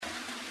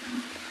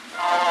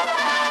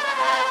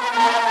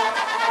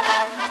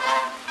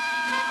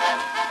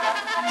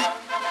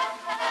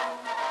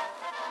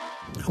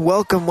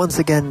Welcome once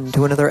again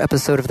to another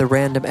episode of the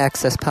Random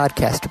Access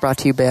Podcast, brought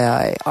to you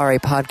by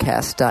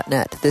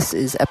rapodcast.net. This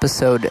is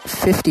episode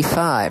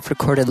 55,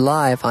 recorded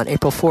live on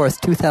April 4th,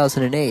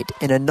 2008,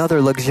 in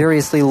another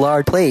luxuriously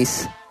large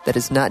place that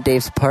is not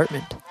Dave's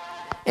apartment.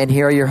 And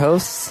here are your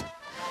hosts,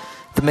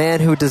 the man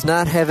who does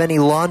not have any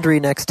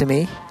laundry next to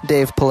me,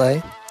 Dave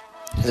Pillay.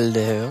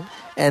 Hello.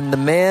 And the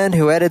man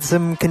who added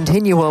some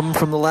continuum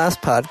from the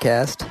last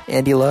podcast,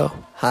 Andy Lowe.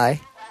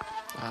 Hi.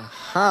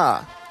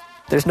 Aha.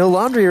 There's no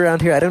laundry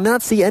around here. I do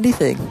not see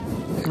anything.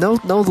 No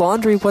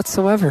laundry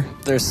whatsoever.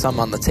 There's some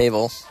on the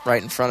table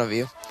right in front of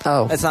you.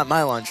 Oh. It's not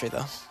my laundry,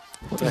 though.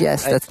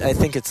 Yes, I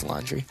think it's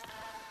laundry.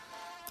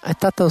 I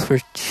thought those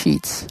were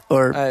sheets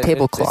or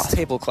tablecloth. It's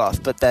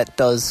tablecloth, but that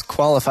does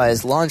qualify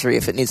as laundry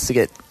if it needs to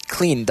get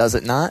cleaned, does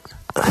it not?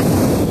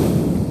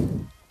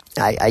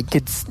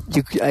 Yes.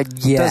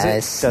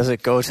 Does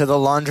it go to the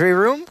laundry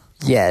room?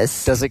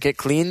 Yes. Does it get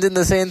cleaned in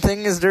the same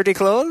thing as dirty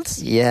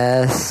clothes?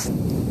 Yes.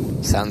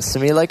 Sounds to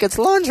me like it's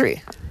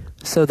laundry.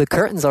 So the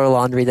curtains are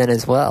laundry then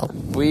as well.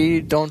 We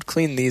don't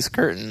clean these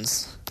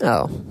curtains.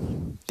 Oh.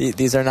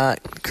 These are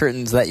not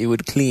curtains that you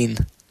would clean.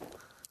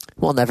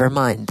 Well, never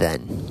mind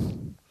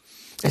then.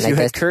 If you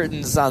had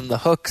curtains on the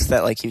hooks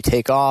that like you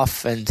take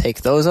off and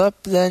take those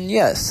up, then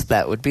yes,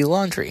 that would be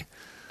laundry.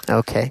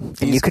 Okay.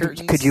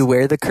 And could you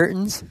wear the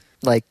curtains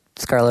like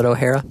Scarlett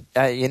O'Hara?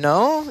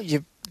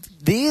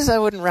 These I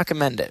wouldn't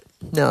recommend it.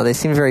 No, they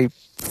seem very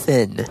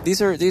thin.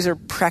 These are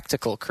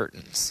practical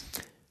curtains.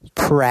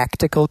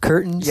 Practical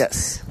curtains?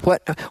 Yes.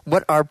 What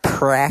are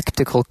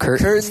practical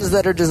curtains? Curtains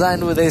that are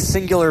designed with a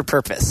singular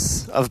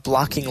purpose of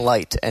blocking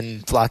light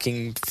and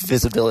blocking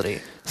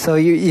visibility. So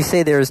you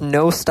say there's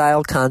no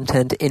style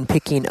content in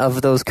picking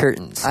of those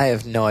curtains? I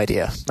have no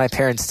idea. My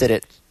parents did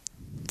it.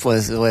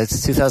 Was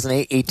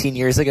 2008, 18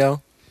 years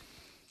ago?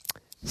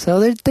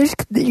 So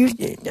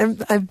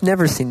I've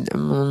never seen.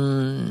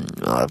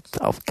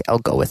 I'll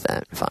go with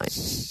that. Fine.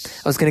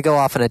 I was going to go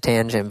off on a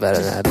tangent,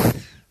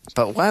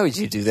 but why would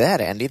you do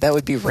that, Andy? That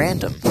would be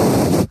random.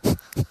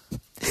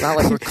 It's not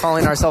like we're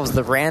calling ourselves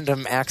the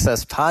Random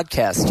Access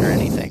Podcast or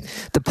anything.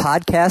 The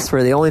podcast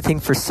where the only thing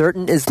for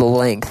certain is the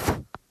length.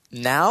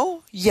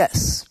 Now,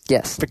 yes,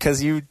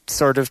 because you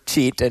sort of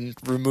cheat and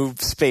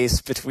remove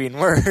space between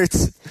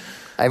words.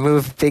 I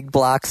move big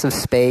blocks of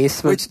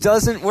space. Which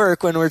doesn't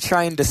work when we're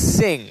trying to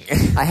sing.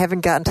 I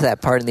haven't gotten to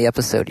that part in the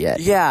episode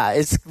yet. Yeah,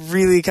 it's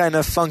really kind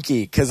of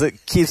funky because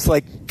it keeps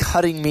like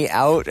cutting me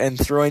out and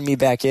throwing me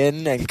back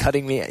in and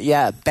cutting me.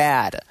 Yeah,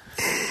 bad.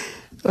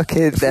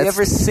 Okay, if we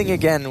ever sing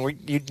again,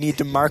 you'd need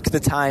to mark the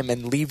time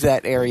and leave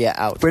that area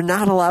out. We're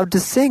not allowed to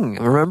sing.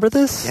 Remember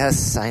this?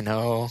 Yes, I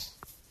know.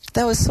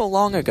 That was so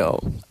long ago.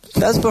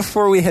 That was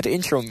before we had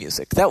intro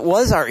music. That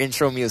was our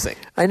intro music.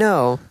 I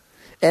know.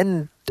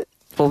 And...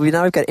 well,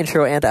 now we've got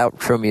intro and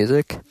outro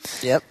music.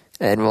 Yep.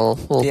 And we'll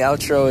the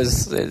outro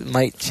it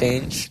might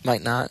change,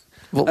 might not.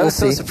 We'll I was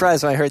so see.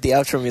 surprised when I heard the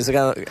outro music.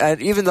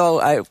 Even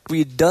though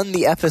we'd done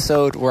the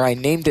episode where I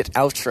named it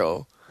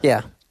outro.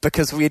 Yeah.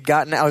 Because we had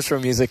gotten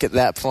outro music at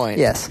that point.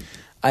 Yes.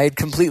 I had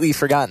completely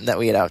forgotten that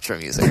we had outro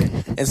music.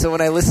 And so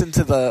when I listened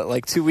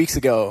to 2 weeks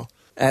ago,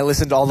 and I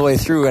listened all the way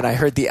through and I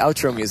heard the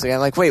outro music, I'm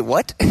like, wait,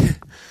 what?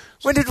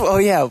 Oh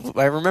yeah,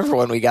 I remember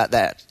when we got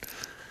that.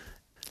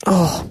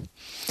 Oh.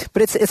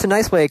 But it's a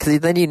nice way because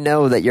then you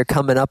know that you're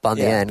coming up on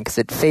the end because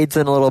it fades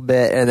in a little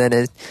bit and then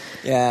it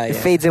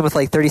fades in with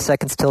like 30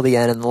 seconds till the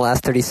end and the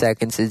last 30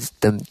 seconds is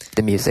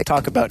the music.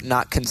 Talk about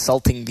not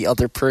consulting the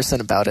other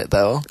person about it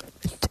though.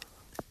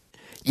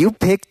 You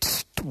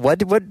picked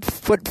what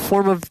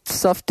form of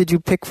stuff did you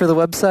pick for the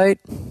website?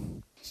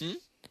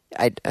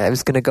 I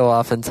was going to go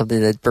off on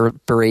something that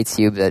berates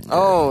you, but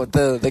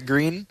the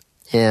green?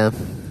 Yeah.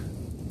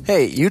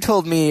 Hey, you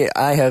told me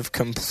I have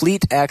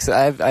complete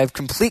access. I have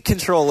complete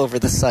control over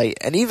the site,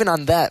 and even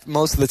on that,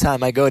 most of the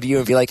time I go to you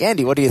and be like,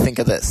 Andy, what do you think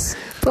of this?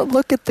 But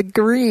look at the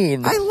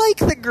green. I like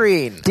the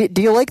green.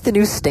 Do you like the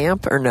new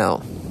stamp or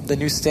no? The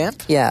new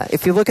stamp? Yeah.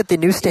 If you look at the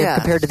new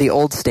stamp compared to the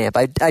old stamp,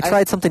 I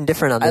tried something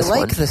different on this one.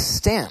 I like the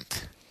stamp.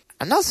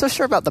 I'm not so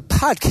sure about the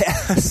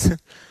podcast.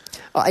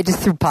 I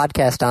just threw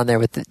podcast on there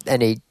with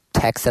any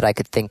text that I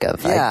could think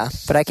of. Yeah.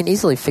 But I can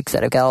easily fix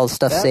that. I've got all the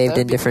stuff saved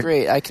in different...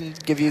 Great. I can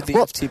give you the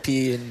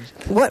FTP and...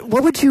 What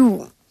would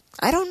you...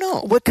 I don't know.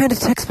 What kind of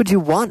text would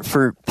you want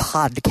for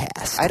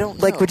podcast? I don't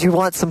know. Like, would you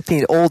want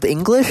something Old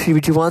English?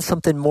 Would you want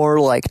something more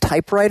like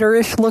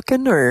typewriter-ish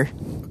looking, or...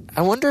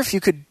 I wonder if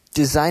you could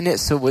design it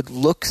so it would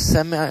look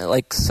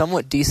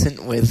somewhat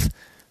decent with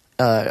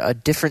a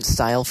different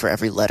style for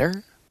every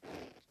letter.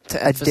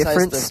 A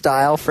different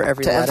style for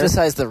every letter? To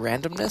emphasize the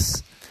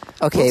randomness.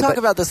 Okay, we'll talk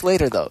about this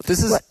later, though.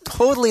 This is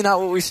totally not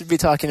what we should be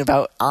talking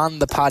about on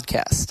the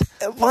podcast.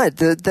 What?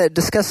 The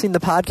discussing the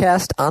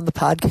podcast on the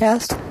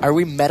podcast? Are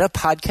we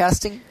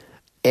meta-podcasting?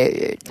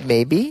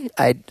 Maybe.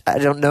 I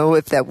don't know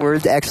if that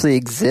word actually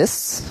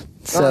exists.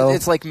 So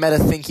it's like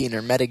meta-thinking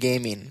or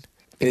meta-gaming.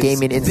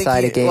 Gaming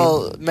inside a game.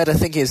 Well,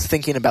 meta-thinking is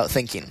thinking about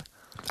thinking.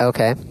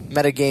 Okay.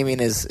 Meta-gaming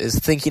is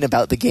thinking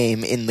about the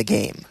game in the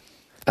game.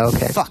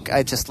 Okay. Fuck,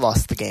 I just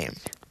lost the game.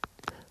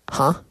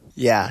 Huh?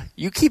 Yeah,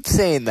 you keep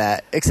saying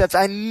that, except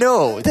I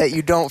know that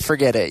you don't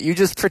forget it. You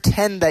just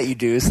pretend that you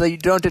do so that you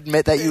don't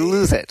admit that you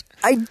lose it.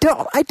 I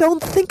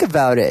don't think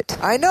about it.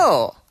 I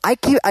know.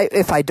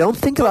 If I don't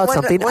think about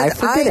something, I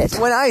forget it.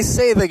 When I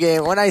say the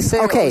game, when I say,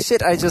 Okay. oh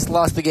shit, I just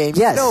lost the game,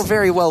 Yes. you know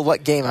very well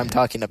what game I'm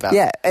talking about.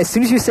 Yeah, as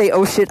soon as you say,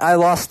 oh shit, I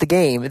lost the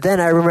game, then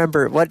I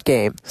remember what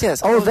game. Yes,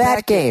 Oh,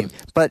 that game.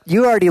 But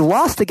you already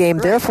lost the game,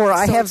 therefore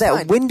I So have it's that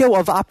fine. window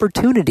of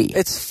opportunity.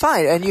 It's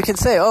fine, and you can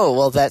say, oh,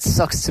 well, that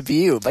sucks to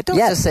be you. But don't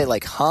Yes. just say,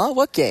 like, huh?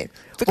 What game?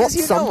 Well, Because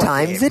you know what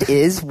sometimes game. it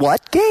is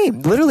what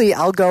game. Literally,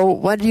 I'll go,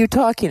 what are you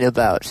talking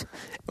about?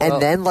 Well-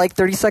 And then, like,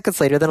 30 seconds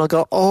later, then I'll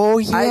go, oh,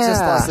 yeah. I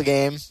just lost the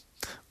game,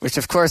 which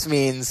of course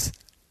means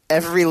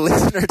every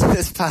listener to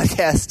this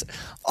podcast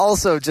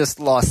also just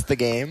lost the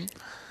game.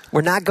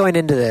 We're not going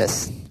into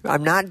this.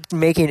 I'm not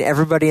making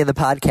everybody in the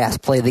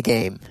podcast play the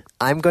game.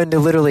 I'm going to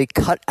literally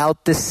cut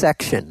out this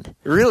section.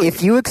 Really?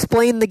 If you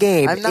explain the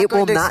game, I'm not it going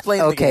will to not. explain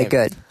the Okay, game.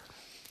 good.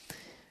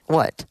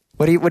 What?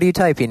 What are you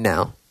typing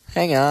now?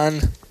 Hang on.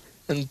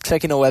 I'm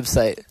checking a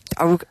website.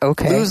 Oh,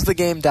 okay.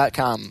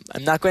 LoseTheGame.com.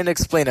 I'm not going to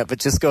explain it, but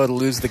just go to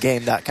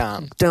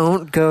LoseTheGame.com.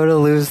 Don't go to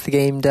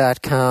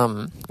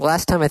losethegame.com.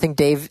 Last time I think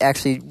Dave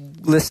actually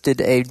listed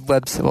a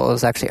website. Well, it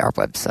was actually our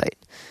website.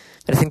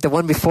 But I think the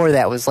one before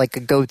that was like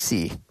a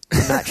Goatsy.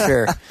 I'm not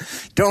sure.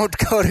 Don't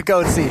go to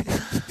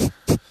Goatsy.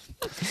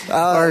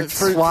 Or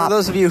for swap.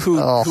 those of you who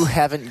Oh.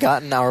 haven't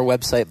gotten our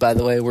website, by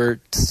the way, we're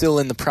still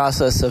in the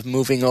process of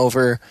moving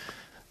over.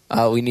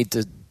 We need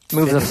to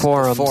Move the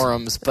finish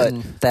forums. but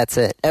And that's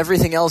it.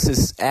 everything else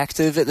is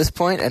active at this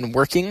point and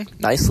working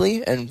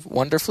nicely and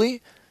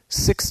wonderfully.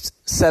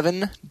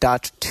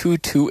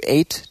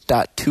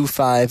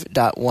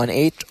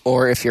 67.228.25.18,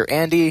 or if you're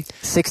Andy,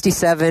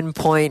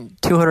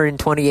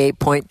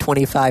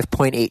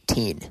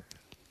 67.228.25.18.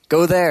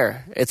 go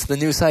there. It's the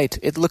new site.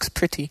 It looks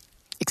pretty.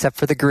 Except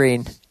for the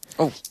green.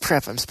 Oh,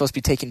 crap, I'm supposed to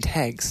be taking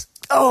tags.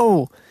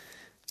 Oh!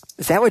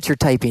 Is that what you're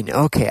typing?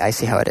 Okay, I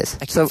see how it is.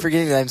 I keep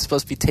forgetting that I'm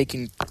supposed to be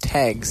taking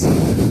tags.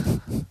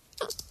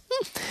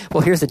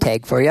 Well, here's a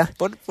tag for you.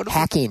 What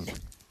Hacking.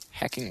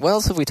 Hacking. What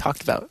else have we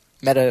talked about?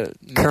 Meta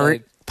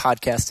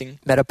podcasting.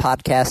 Meta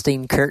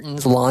podcasting,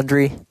 curtains,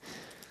 laundry.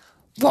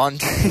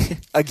 Laundry.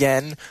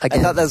 Again. I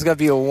Again. thought that was going to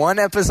be a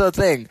one-episode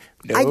thing.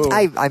 No.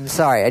 I'm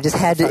sorry. I just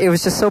had to. It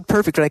was just so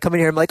perfect when I come in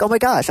here. I'm like, oh my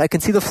gosh, I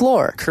can see the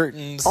floor.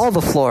 Curtains. All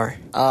the floor.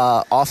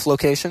 Off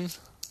location.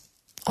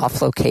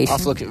 Off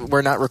location.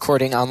 We're not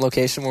recording on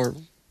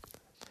location.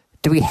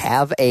 Do we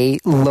have a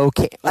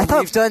location? I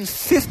thought. We've done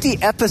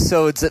 50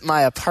 episodes at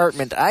my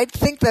apartment. I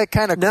think that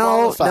kind of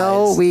No,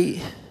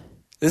 qualifies.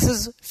 This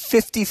is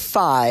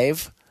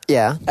 55.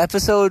 Yeah.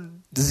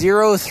 Episode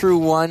 0 through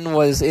 1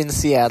 was in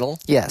Seattle.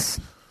 Yes.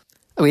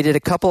 We did a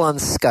couple on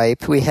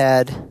Skype. We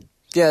had.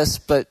 Yes,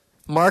 but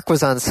Mark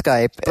was on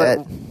Skype.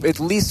 at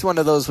least one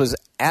of those was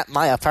at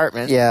my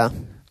apartment. Yeah.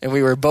 And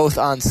we were both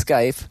on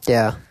Skype.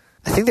 Yeah.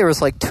 I think there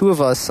was like two of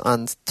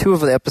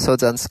the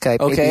episodes on Skype.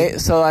 Okay, maybe.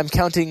 so I'm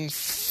counting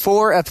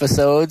 4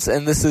 episodes,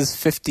 and this is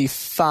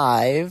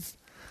 55.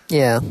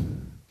 Yeah.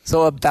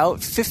 So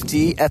about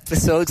 50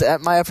 episodes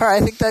at my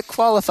apartment. I think that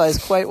qualifies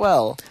quite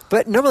well.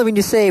 But normally when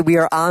you say we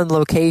are on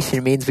location,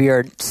 it means we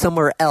are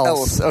somewhere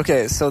else.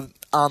 Okay, so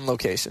on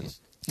location.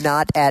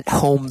 Not at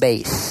home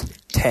base.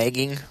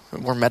 Tagging.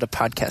 We're meta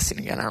podcasting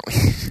again, aren't we?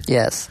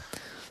 Yes.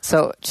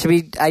 So should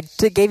we?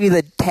 Gave you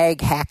the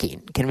tag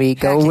hacking. Can we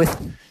go Hacking.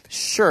 with?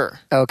 Sure.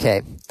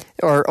 Okay.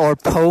 Or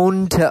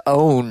pwn to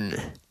own.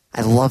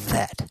 I love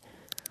that.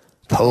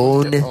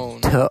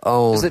 Pwn to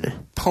own. Is it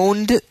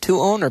pwned to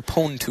own or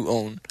pwn to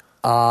own?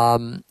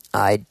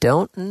 I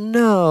don't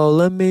know.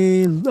 Let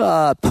me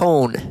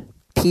pwn.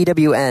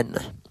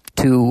 PWN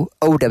to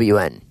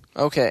OWN.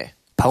 Okay.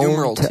 Pwn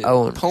Numeral to 2.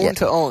 own. Pwn Yeah.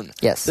 to own.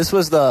 Yes. This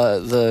was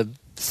the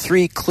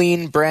 3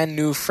 clean, brand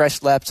new, fresh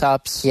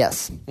laptops.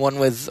 Yes. One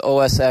with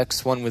OS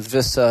X, one with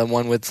Vista, and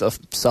one with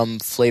some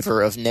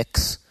flavor of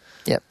Nix.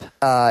 Yep.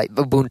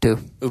 Ubuntu.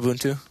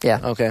 Ubuntu? Yeah.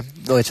 Okay.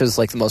 Which is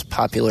like the most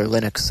popular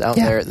Linux out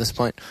Yeah. there at this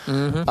point.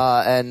 Mm-hmm.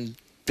 And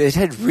it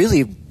had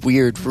really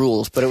weird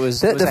rules, but it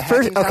was a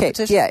hacking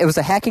competition? Yeah, it was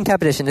a hacking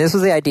competition. This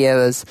was the idea: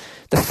 was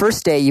the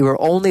first day you were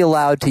only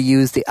allowed to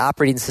use the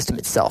operating system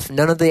itself.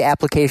 None of the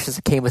applications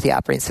that came with the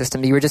operating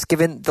system. You were just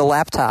given the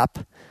laptop.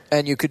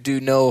 And you could do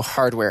no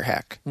hardware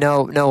hack.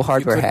 No hardware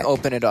You couldn't hack. No.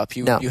 open it up.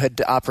 You had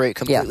to operate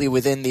completely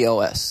within the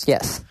OS.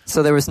 Yes.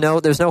 So there's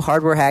no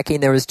hardware hacking.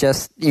 There was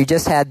you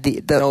just had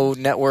the No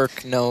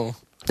network, no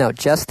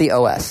just the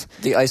OS.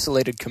 the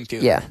isolated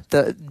computer. Yeah.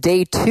 The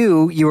day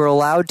 2 you were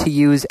allowed to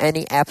use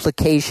any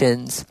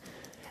applications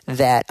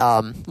that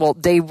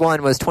day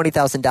 1 was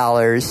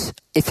 $20,000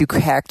 if you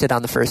hacked it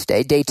on the first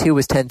day. Day 2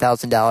 was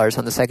 $10,000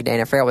 on the second day,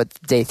 and I forgot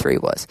what day 3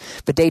 was.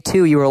 But day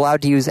 2 you were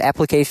allowed to use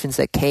applications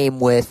that came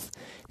with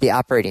the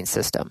operating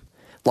system,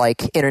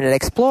 like Internet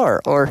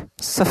Explorer or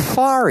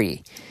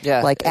Safari.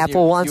 Yeah. Like and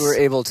Apple wants. You were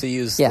able to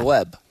use Yeah. the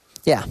web.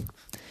 Yeah.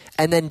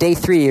 And then day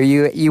 3,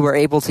 you were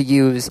able to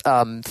use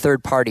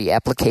third-party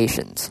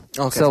applications.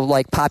 Okay. So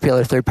like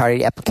popular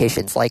third-party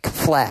applications like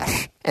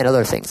Flash and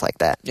other things like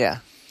that. Yeah.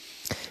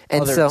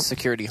 And Other so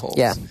security holes.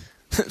 yeah.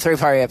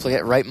 Third-party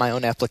application. Write my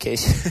own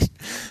application.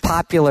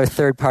 Popular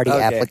third-party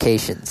Okay.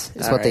 applications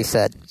is All what they right.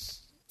 said.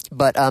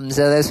 But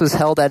so this was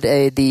held at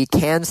the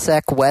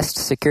CanSec West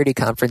Security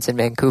Conference in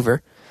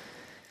Vancouver.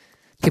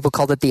 People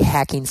called it the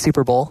Hacking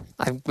Super Bowl.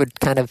 I would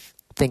kind of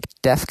think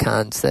DEF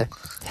CON's the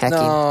hacking.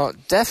 No,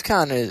 DEF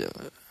CON is...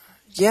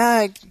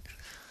 Yeah,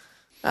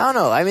 I don't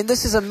know. I mean,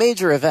 this is a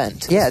major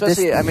event. Yeah,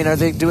 Especially, I mean, are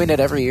they doing it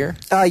every year?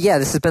 Yeah,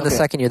 this has been the Okay.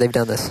 second year they've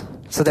done this.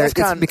 So it's DEF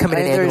CON, becoming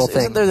an I mean, annual thing.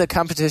 Isn't there the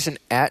competition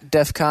at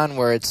DEF CON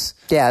where it's...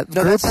 Yeah,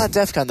 No, groups- that's not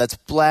DEF CON. That's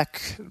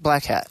Black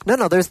Hat.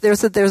 No.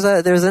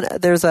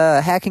 There's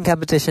a hacking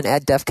competition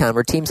at DEF CON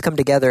where teams come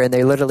together and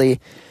they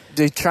literally.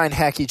 They try and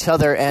hack each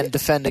other and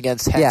defend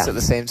against hacks Yeah. at the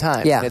same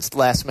time. Yeah. And it's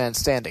last man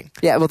standing.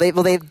 Yeah, they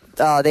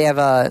have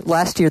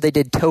last year they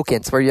did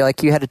tokens where you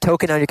had a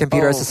token on your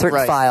computer as a certain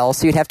right. file,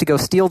 so you'd have to go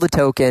steal the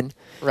token,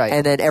 Right.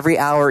 and then every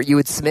hour you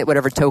would submit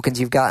whatever tokens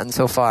you've gotten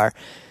so far.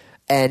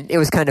 And it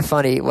was kind of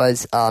funny. It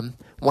was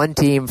one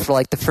team for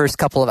like the first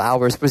couple of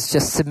hours was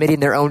just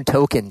submitting their own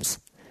tokens.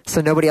 So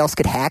nobody else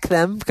could hack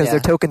them because Yeah. their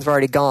tokens were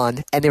already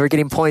gone, and they were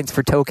getting points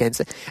for tokens.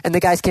 And the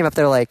guys came up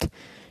there like,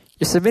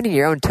 "You're submitting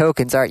your own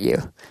tokens, aren't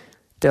you?"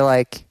 They're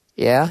like,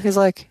 "Yeah." He's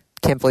like,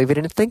 "Can't believe we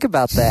didn't think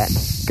about that.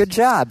 Good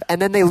job."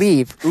 And then they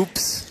leave.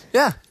 Oops.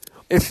 Yeah.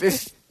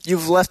 If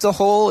you've left a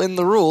hole in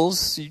the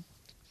rules,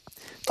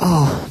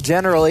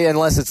 generally,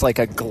 unless it's like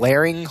a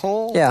glaring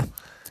hole. Yeah.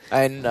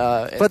 And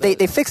But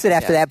they fixed it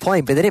after that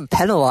point, but they didn't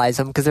penalize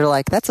them because they're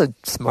like, "That's a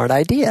smart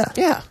idea.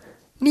 Yeah.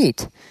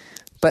 Neat."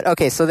 But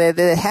okay, so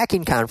the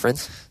hacking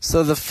conference,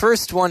 So the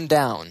first one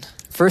down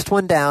first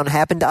one down,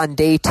 happened on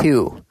day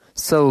 2.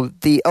 So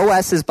the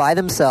OSs by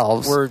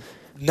themselves where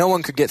no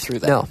one could get through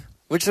that. No.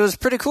 Which was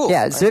pretty cool.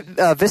 Yeah,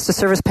 Vista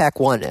Service Pack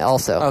 1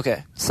 also.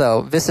 Okay.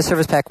 So Vista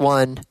Service Pack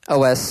 1,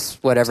 OS,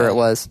 whatever it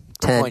was,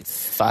 10.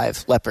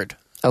 0.5 Leopard.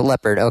 Oh,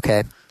 Leopard,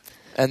 okay.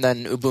 And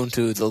then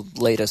Ubuntu, the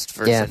latest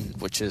version,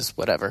 which is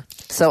whatever.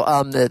 So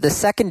the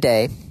second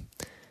day,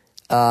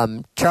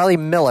 Charlie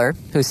Miller,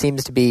 who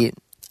seems to be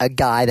a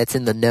guy that's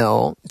in the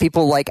know,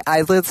 people like,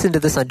 I listened to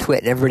this on Twit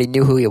and everybody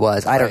knew who he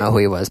was. I don't Right. know who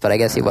he was, but I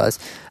guess he was.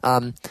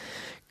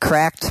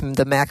 Cracked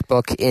the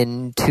MacBook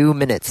in 2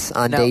 minutes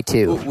on Now, day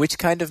 2. Which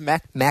kind of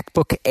Mac?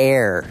 MacBook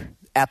Air.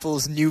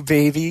 Apple's new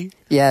baby.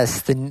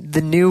 Yes, the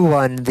new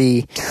one,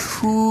 the...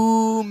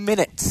 2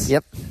 minutes.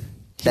 Yep.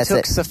 He That's took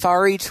it.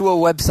 Safari to a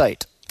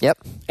website Yep.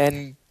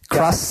 and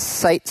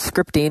Cross-site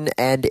scripting,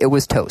 and it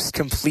was toast.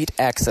 complete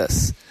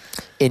access.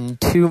 In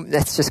 2...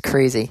 That's just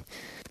crazy.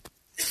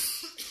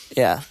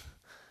 Yeah.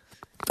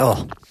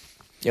 Oh,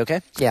 You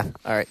okay? yeah.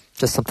 All right.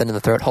 Just something in the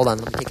throat. Hold on,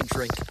 let me take a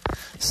drink.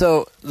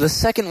 So the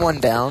second one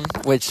down,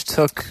 which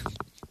took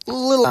a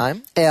little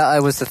time, Yeah,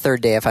 it was the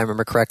third day, if I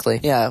remember correctly.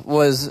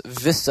 was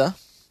Vista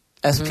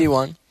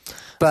SP1.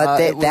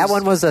 But it that was-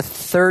 one was a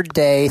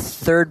third-day,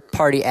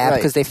 third-party app Right.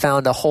 because they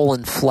found a hole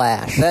in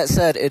Flash. That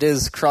said, it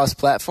is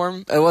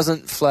cross-platform. It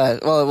wasn't Flash.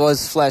 Well, it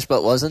was Flash, but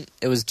it wasn't.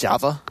 It was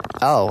Java.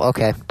 Oh,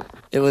 okay.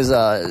 It was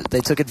they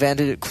took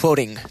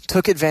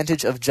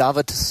advantage of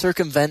Java to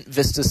circumvent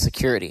Vista's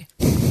security.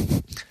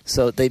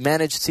 So they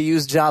managed to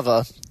use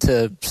Java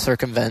to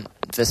circumvent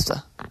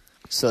Vista.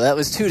 So that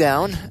was 2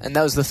 down, and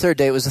that was the third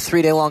day. It was a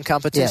 3-day-long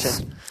competition.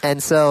 Yes.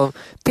 And so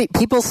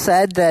people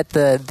said that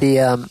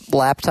the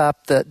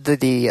laptop, the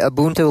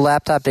Ubuntu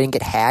laptop didn't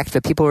get hacked,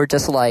 but people were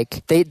just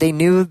like, they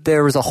knew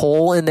there was a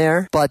hole in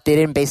there, but they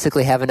didn't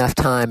basically have enough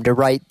time to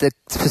write the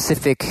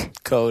specific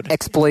Code.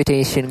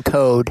 exploitation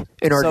code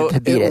in order So to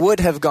beat it. would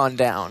have gone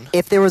down.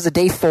 If there was a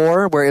day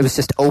 4 where it was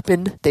just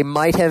open, they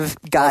might have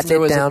If gotten there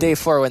it was down. a day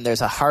 4 when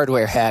there's a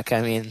hardware hack,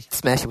 I mean,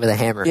 Smash it with a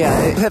hammer.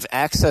 yeah, you have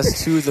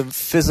access to the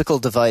physical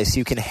device,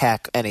 you can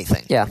hack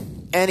anything. Yeah.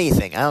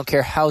 Anything. I don't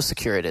care how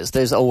secure it is.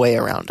 There's a way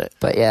around it.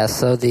 But yeah,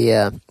 so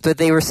but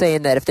they were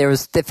saying that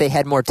if they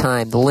had more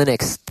time, the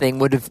Linux thing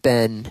would have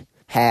been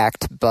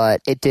hacked,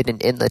 but it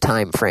didn't in the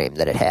time frame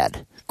that it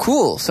had.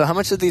 Cool. So how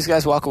much did these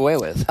guys walk away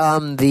with?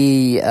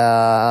 The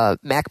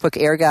MacBook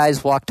Air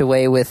guys walked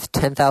away with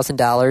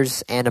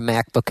 $10,000 and a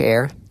MacBook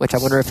Air, which I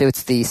wonder if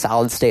it's the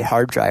solid state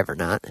hard drive or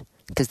not,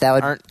 because that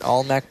would Aren't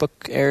all MacBook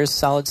Airs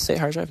solid state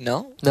hard drive?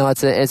 No. no,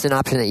 it's an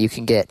option that you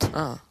can get.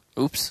 Oh,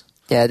 oops.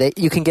 Yeah,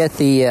 you can get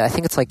the I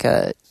think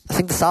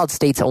the solid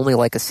state's only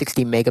like a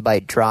 60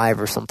 megabyte drive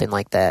or something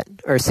like that,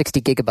 or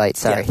 60 gigabytes.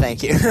 Sorry, Yeah,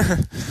 thank you.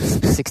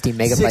 60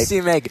 megabyte.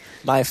 60 meg.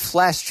 My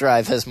flash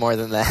drive has more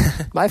than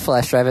that. My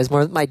flash drive has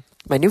more.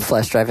 My new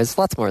flash drive has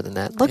lots more than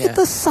that. Look Yeah. at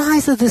the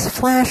size of this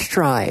flash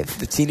drive.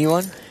 The teeny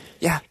one?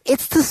 Yeah.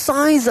 It's the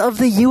size of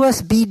the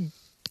USB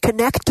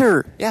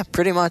connector. Yeah,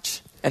 pretty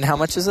much. And how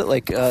much is it?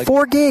 Like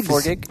 4 gigs.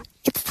 4 gig?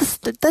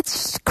 That's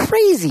just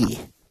crazy.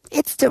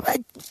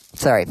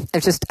 Sorry.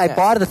 I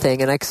bought the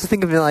thing and I was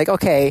thinking of like,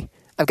 okay,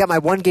 I've got my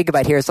 1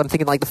 gigabyte here, so I'm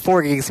thinking like the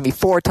 4 gigs can be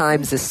 4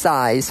 times this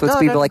size, so it's No,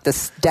 going to be no. like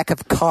this deck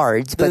of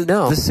cards. But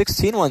no, The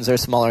 16 ones are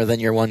smaller than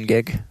your 1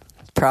 gig.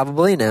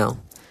 probably no.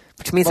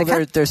 Which means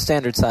Well, they're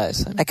standard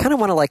size. I kind of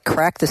want to like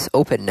crack this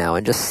open now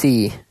and just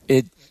see.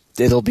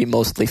 It'll be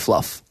mostly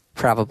fluff.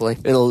 Probably.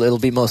 It'll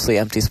be mostly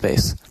empty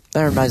space.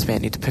 That reminds me, I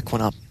need to pick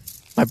one up.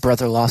 My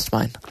brother lost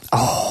mine.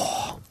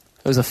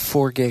 It was a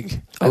 4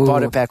 gig. I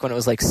bought it back when it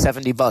was like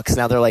 $70.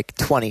 Now they're like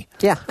 20.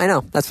 Yeah, I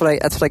know. That's what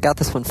I got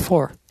this one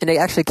for. And it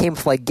actually came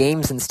with like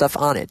games and stuff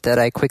on it that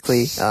I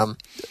quickly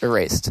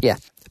erased. Yeah.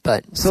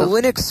 But so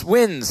Linux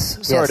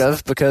wins, sort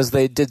of, because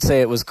they did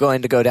say it was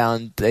going to go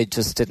down. They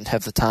just didn't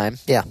have the time.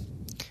 Yeah.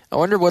 I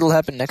wonder what will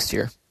happen next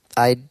year.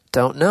 I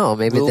don't know.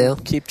 Maybe they'll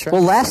keep trying.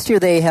 Well, last year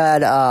they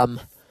had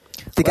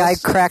the guy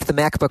cracked the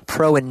MacBook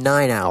Pro in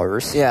 9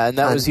 hours. Yeah, and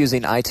that was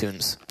using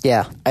iTunes.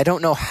 Yeah. I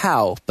don't know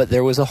how, but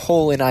there was a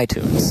hole in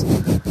iTunes.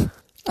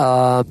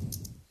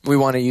 We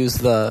want to use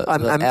the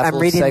I'm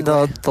reading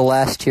the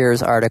last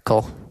year's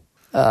article.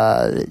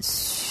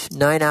 It's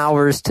 9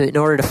 hours in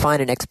order to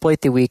find and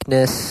exploit the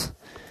weakness.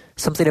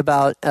 Something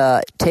about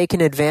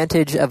taking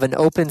advantage of an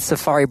open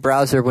Safari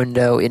browser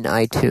window in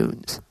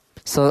iTunes.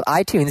 So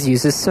iTunes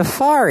uses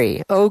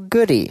Safari. Oh,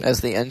 goody.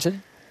 As the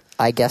engine?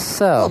 I guess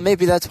so. Well,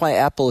 maybe that's why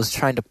Apple is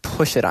trying to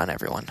push it on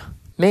everyone.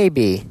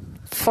 Maybe.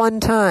 Fun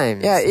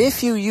times. Yeah,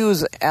 if you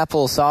use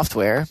Apple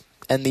software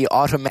and the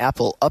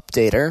Apple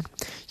Updater,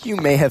 you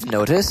may have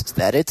noticed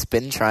that it's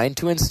been trying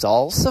to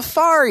install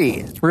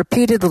Safari.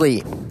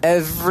 Repeatedly.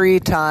 Every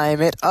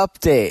time it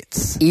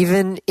updates.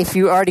 Even if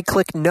you already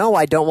click, no,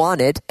 I don't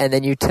want it, and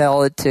then you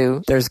tell it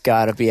to... There's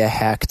got to be a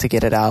hack to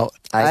get it out.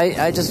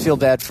 I just feel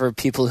bad for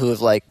people who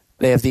have, like,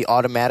 they have the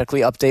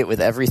automatically update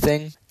with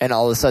everything, and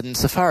all of a sudden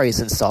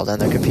Safari's installed on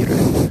their computer.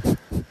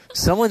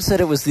 Someone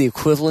said it was the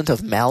equivalent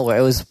of malware.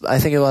 It was, I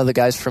think, one of the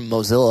guys from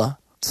Mozilla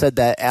said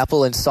that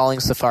Apple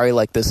installing Safari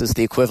like this is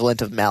the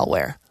equivalent of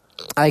malware.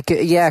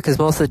 Yeah, because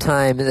most of the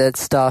time that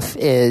stuff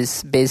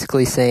is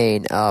basically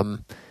saying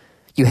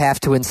you have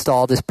to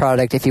install this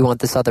product if you want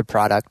this other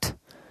product,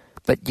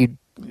 but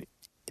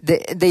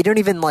they don't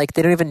even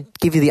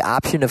give you the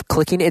option of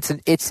clicking. It's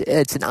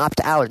an opt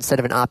out instead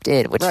of an opt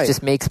in, which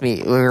just makes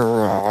me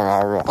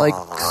like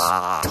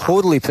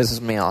totally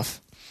pisses me off.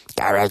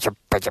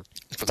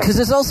 Because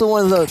it's also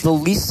one of the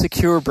least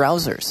secure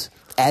browsers,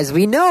 as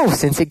we know,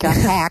 since it got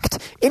hacked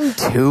in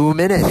 2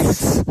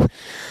 minutes.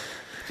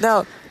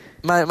 Now,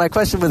 my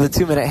question with the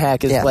 2-minute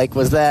hack is like,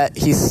 was that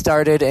he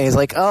started and he's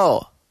like,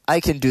 oh, I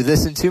can do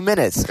this in 2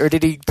 minutes, or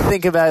did he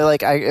think about it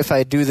like, if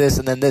I do this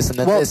and then this and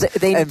then this?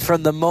 And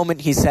from the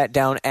moment he sat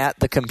down at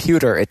the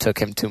computer, it took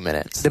him 2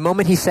 minutes. The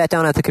moment he sat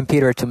down at the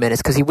computer at 2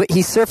 minutes, because he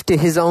surfed to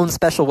his own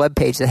special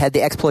webpage that had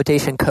the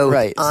exploitation code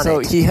on it. So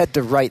he had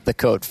to write the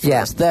code first.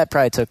 Yeah. That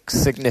probably took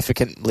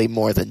significantly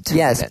more than 2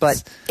 minutes. Yes,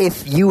 but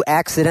if you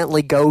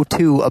accidentally go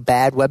to a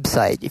bad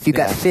website, if you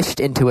got phished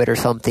into it or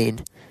something,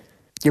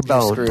 you're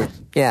boned. Screwed.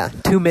 Yeah,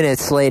 2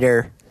 minutes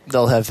later.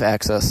 They'll have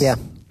access. Yeah.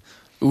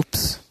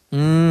 Oops.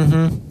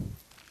 Mm-hmm.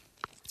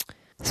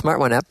 Smart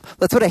one up.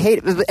 That's what I hate.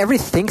 Everybody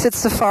thinks it's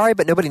Safari,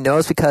 but nobody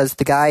knows because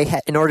the guy,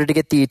 in order to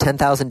get the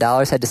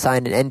 $10,000, had to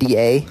sign an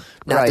NDA,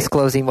 not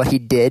disclosing what he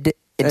did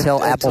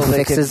until Apple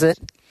fixes it.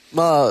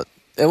 Well,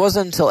 it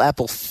wasn't until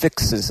Apple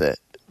fixes it.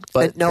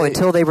 But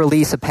until they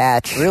release a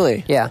patch.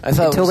 Really? Yeah. I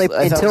thought until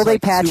they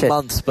patch 2 it.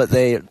 months, but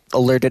they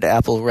alerted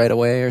Apple right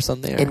away or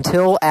something.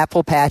 Until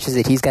Apple patches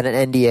it, he's got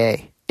an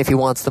NDA if he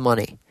wants the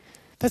money.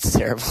 That's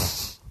terrible.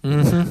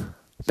 Mm-hmm.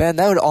 Man,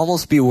 that would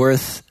almost be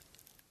worth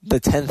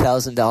the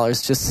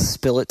 $10,000 just to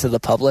spill it to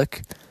the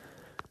public.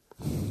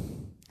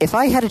 If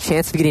I had a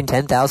chance of getting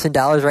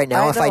 $10,000 right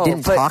now, if I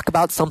didn't talk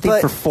about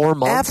something for 4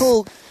 months,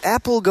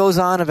 Apple goes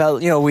on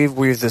about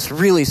we've this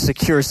really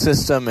secure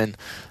system and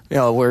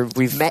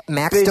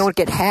Macs don't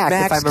get hacked.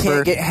 Macs if I remember,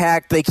 can't get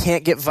hacked. They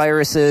can't get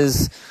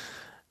viruses.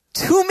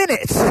 2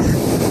 minutes,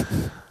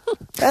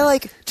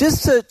 and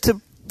just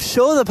to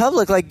show the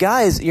public,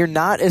 guys, you're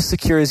not as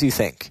secure as you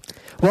think.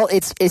 Well,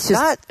 it's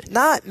just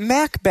not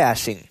Mac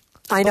bashing.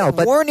 I know,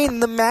 but warning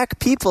the Mac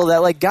people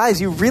that, guys,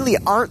 you really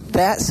aren't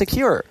that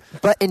secure.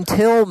 But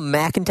until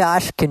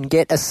Macintosh can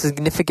get a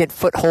significant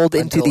foothold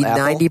into the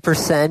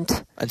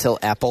 90%... Until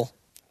Apple?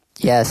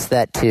 Yes,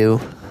 that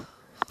too.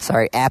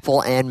 Sorry,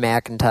 Apple and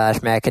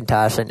Macintosh.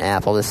 Macintosh and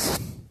Apple.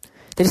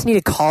 They just need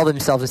to call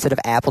themselves, instead of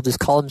Apple, just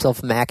call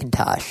themselves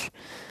Macintosh.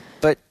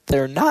 But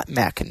they're not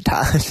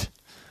Macintosh.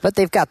 But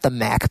they've got the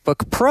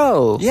MacBook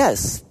Pro.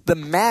 Yes, the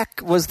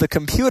Mac was the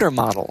computer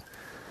model.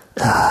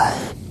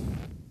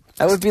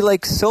 That would be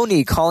like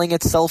Sony calling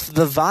itself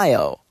the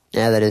Vaio.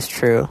 Yeah, that is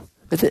true.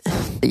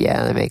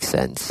 Yeah, that makes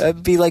sense. That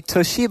would be like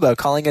Toshiba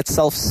calling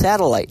itself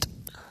Satellite.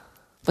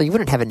 Well, you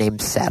wouldn't have a name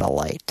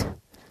Satellite.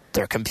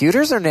 Their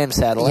computers are named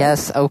Satellite.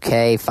 Yes,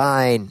 okay,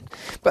 fine.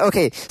 But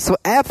okay, so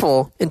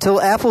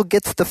until Apple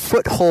gets the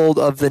foothold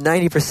of the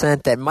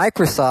 90% that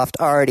Microsoft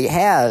already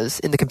has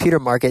in the computer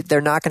market, they're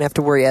not going to have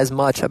to worry as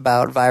much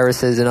about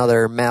viruses and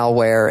other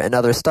malware and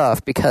other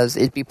stuff because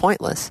it'd be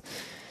pointless.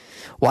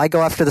 Why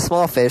go after the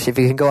small fish if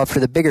you can go after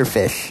the bigger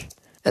fish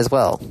as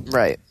well?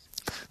 Right.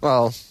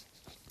 Well,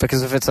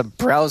 because if it's a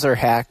browser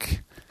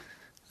hack,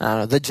 I don't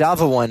know, the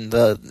Java one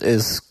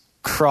is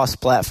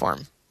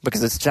cross-platform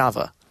because it's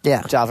Java.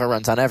 Yeah. Java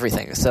runs on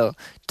everything. So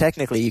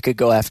technically you could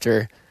go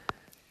after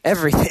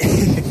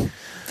everything.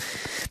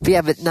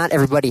 But not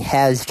everybody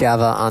has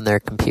Java on their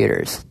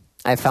computers.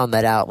 I found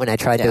that out when I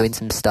tried doing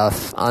some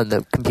stuff on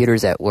the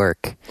computers at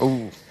work.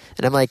 Ooh.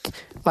 And I'm like,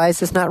 why is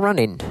this not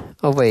running?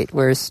 Oh, wait,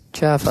 where's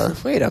Java?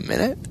 Wait a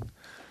minute.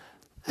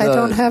 I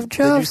don't have The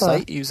Java. new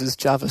site uses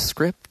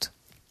JavaScript.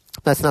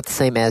 That's not the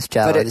same as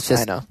Java. But It's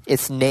just, I know.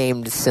 it's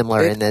named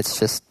similar, and it's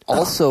just...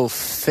 Also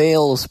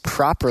fails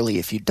properly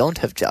if you don't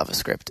have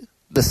JavaScript.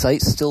 The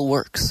site still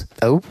works.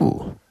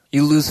 Oh.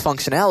 You lose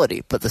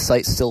functionality, but the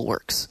site still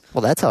works.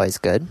 Well, that's always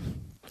good.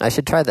 I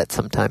should try that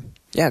sometime.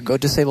 Yeah, go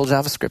disable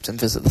JavaScript and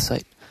visit the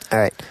site. All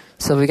right.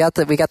 So we got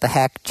the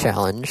hack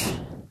challenge.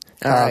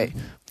 All right.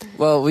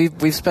 Well,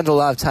 we've spent a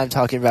lot of time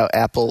talking about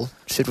Apple.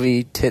 Should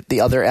we hit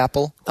the other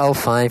Apple? Oh,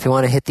 fine. If you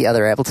want to hit the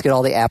other apple, let's get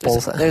all the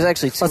apples. There's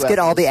actually two. Let's get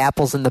all the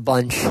apples in the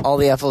bunch. all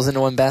the apples into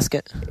one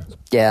basket.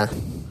 Yeah.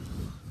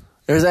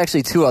 There's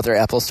actually two other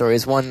Apple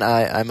stories. One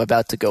I'm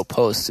about to go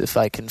post if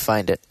I can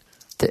find it.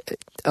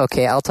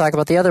 Okay, I'll talk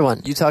about the other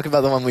one. You talk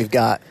about the one we've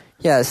got.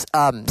 Yes.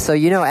 So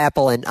you know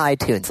Apple and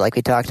iTunes, like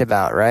we talked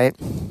about, right?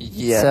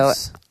 Yes. So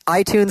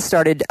iTunes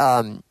started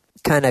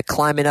kind of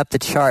climbing up the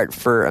chart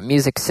for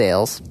music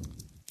sales,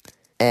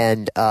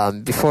 and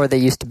before they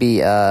used to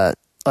be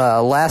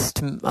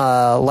last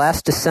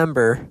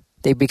December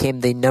they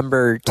became the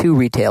number 2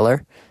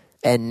 retailer,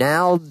 and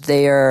now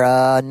they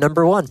are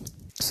number 1.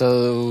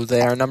 So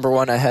they are number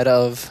 1 ahead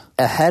of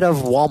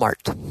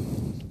Walmart.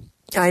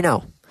 I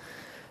know.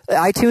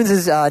 iTunes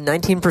is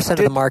 19% of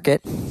the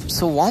market.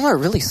 So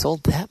Walmart really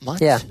sold that much?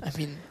 Yeah. I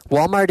mean,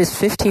 Walmart is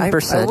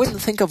 15%. I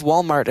wouldn't think of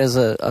Walmart as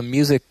a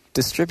music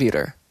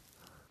distributor.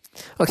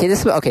 Okay,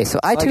 so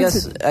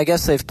iTunes. I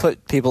guess they've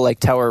put people like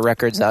Tower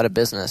Records out of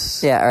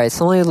business. Yeah. All right.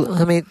 So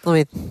let me.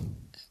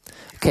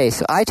 Okay,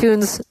 so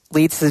iTunes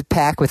leads the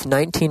pack with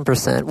 19%.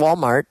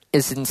 Walmart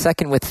is in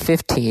second with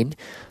 15%.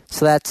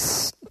 So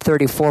that's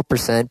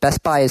 34%.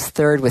 Best Buy is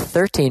third with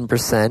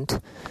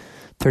 13%.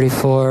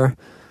 34,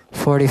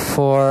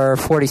 44,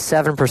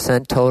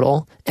 47%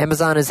 total.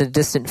 Amazon is a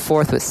distant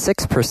fourth with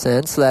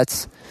 6%. So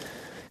that's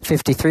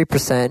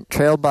 53%.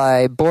 Trailed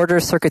by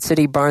Borders, Circuit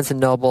City, Barnes &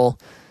 Noble,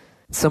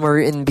 somewhere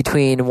in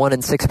between 1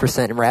 and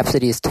 6%. And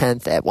Rhapsody is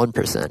 10th at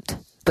 1%. But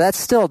that's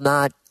still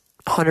not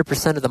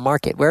 100% of the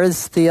market.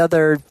 Where's the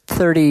other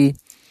 30%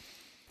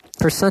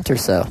 or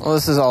so? Well,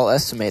 this is all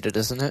estimated,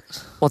 isn't it?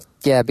 Well,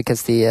 yeah,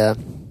 because the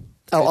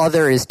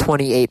other is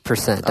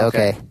 28%.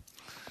 Okay.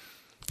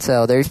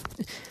 So there's,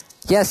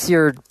 yes,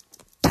 you're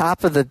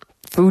top of the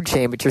food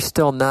chain, but you're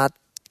still not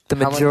the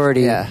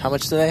majority. How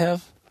much do they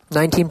have?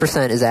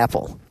 19% is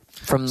Apple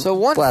from So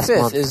last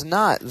 1/5 month. is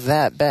not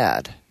that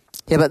bad.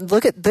 Yeah, but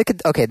look at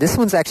okay, this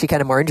one's actually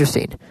kind of more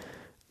interesting.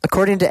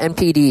 According to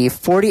NPD,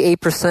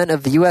 48%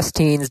 of the U.S.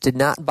 teens did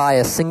not buy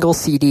a single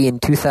CD in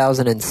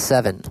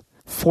 2007.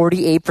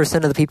 48%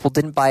 of the people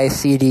didn't buy a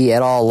CD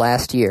at all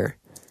last year.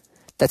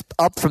 That's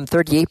up from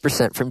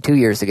 38% from 2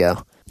 years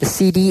ago. The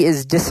CD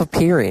is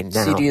disappearing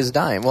now. CD is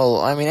dying. Well,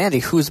 I mean, Andy,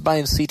 who's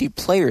buying CD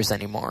players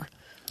anymore?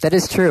 That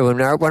is true. And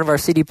one of our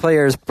CD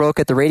players broke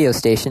at the radio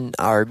station.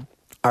 Our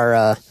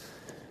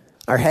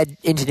head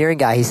engineering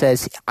guy, he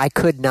says, I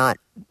could not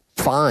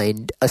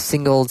find a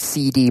single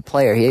CD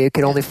player. He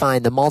could only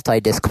find the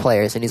multi-disc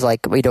players. And he's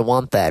like, we don't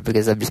want that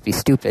because that'd just be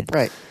stupid.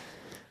 Right.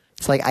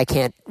 It's like I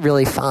can't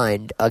really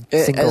find a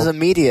single... As a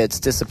media, it's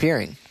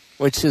disappearing,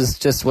 which is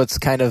just what's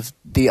kind of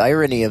the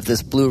irony of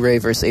this Blu-ray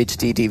versus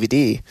HD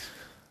DVD.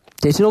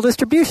 Digital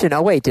distribution.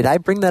 Oh, wait, did I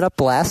bring that up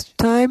last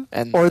time?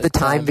 And or the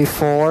time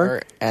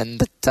before? And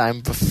the time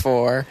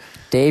before.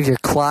 Dave, your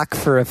clock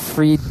for a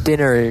free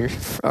dinner...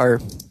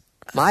 or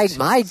my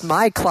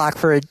clock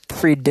for a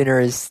free dinner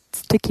is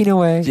ticking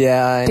away.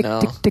 Yeah, I tick,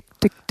 know. Tick, tick,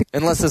 tick, tick,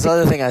 Unless this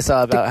other thing I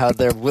saw about how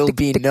there will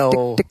be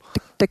no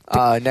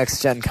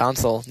next-gen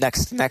console.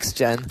 Next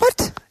gen.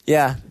 What?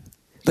 Yeah.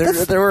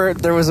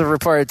 There was a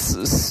report,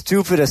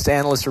 stupidest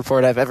analyst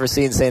report I've ever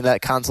seen, saying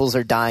that consoles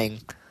are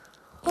dying.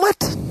 What?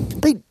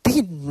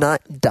 They're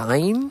not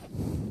dying.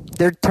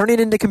 They're turning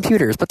into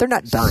computers, but they're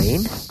not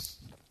dying.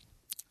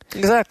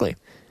 Exactly.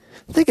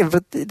 Think of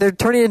it, they're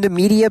turning into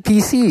media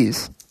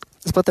PCs.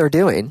 That's what they're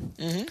doing.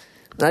 Mm-hmm.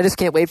 And I just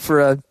can't wait for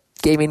a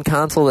gaming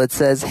console that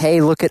says, hey,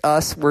 look at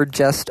us, we're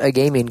just a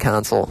gaming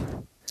console.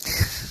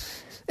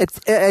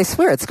 I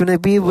swear, it's going to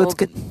be what's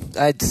good.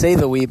 I'd say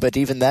the Wii, but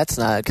even that's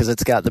not, because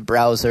it's got the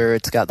browser,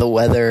 it's got the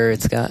weather,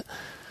 it's got...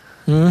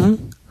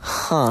 Mm-hmm.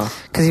 Huh.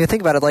 Because you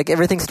think about it, like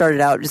everything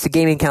started out just a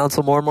gaming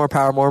console, more and more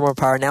power, more and more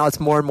power. Now it's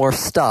more and more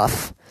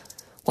stuff,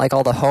 like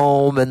all the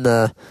home and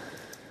the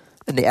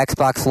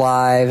Xbox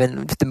Live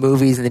and the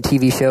movies and the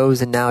TV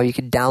shows, and now you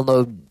can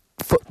download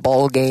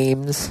football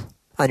games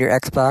on your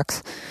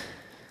Xbox.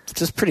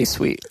 Which is pretty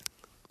sweet.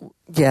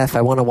 Yeah, if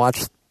I want to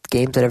watch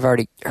games that I've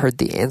already heard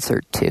the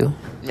answer to.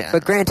 Yeah.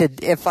 But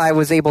granted, if I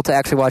was able to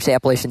actually watch the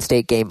Appalachian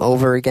State game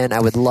over again, I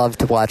would love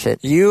to watch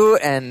it. You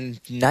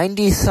and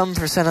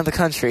 90-some% of the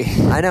country.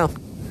 I know.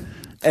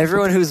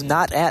 Everyone who's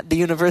not at the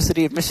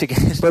University of Michigan.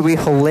 But it would be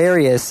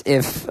hilarious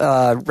if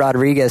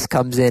Rodriguez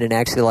comes in and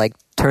actually like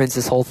turns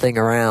this whole thing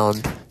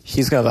around.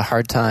 He's going to have a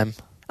hard time.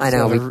 I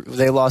know. So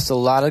they lost a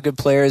lot of good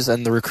players,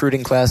 and the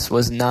recruiting class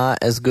was not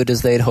as good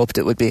as they had hoped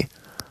it would be.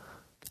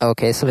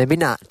 Okay, so maybe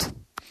not.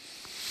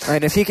 I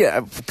mean, if he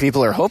can,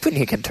 people are hoping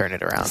he can turn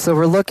it around. So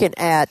we're looking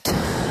at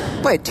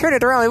Wait, turn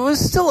it around. It was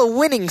still a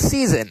winning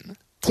season.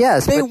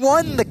 Yes, They but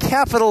won the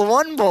Capital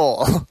One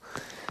Bowl.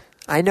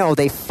 I know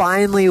they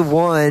finally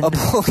won. A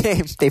bowl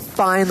game They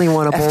finally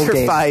won a bowl after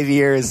game. 5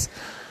 years.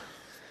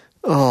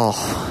 Oh,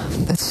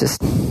 that's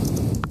just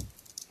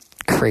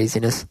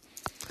craziness.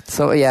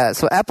 So yeah,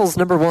 so Apple's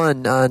number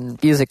one on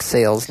music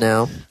sales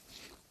now.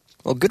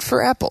 Well, good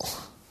for Apple.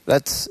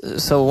 That's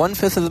so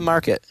 1/5 of the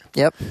market.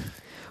 Yep.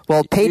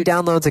 Well, paid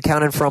downloads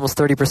accounted for almost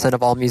 30%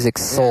 of all music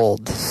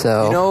sold.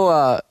 So You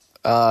know,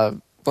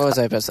 what was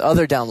I best?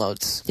 Other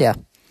downloads. yeah.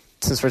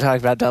 Since we're talking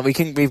about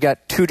downloads, we've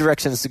got two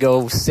directions to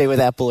go. Stay with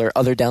Apple or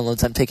other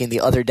downloads. I'm picking the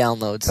other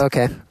downloads.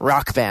 Okay.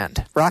 Rock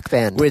Band, Rock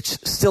Band. which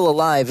Still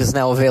Alive is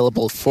now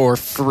available for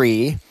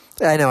free.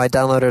 I know. I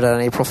downloaded it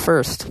on April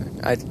 1st.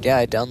 I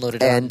downloaded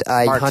it And on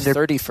I March 100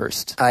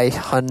 31st. I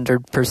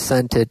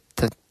 100%ed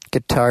the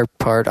guitar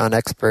part on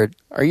Expert.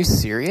 Are you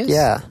serious?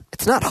 Yeah.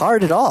 It's not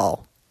hard at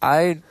all.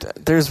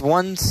 There's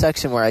one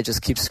section where I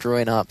just keep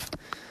screwing up.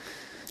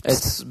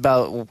 It's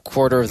about a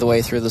quarter of the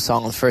way through the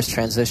song with first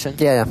transition.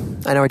 Yeah.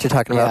 I know what you're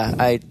talking about.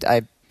 Yeah,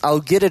 I'll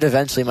get it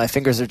eventually. My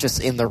fingers are just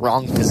in the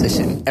wrong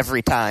position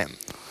every time.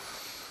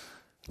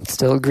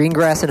 Still,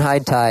 Greengrass and High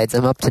Tides,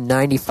 I'm up to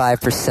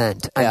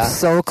 95%. Yeah. I'm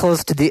so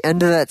close to the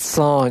end of that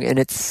song, and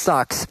it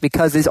sucks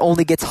because it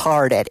only gets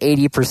hard at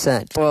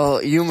 80%.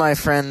 Well, you, my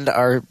friend,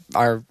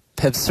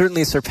 have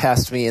certainly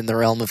surpassed me in the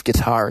realm of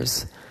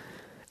guitars.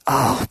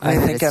 Oh, I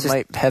man, think it's I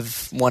might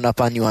have one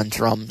up on you on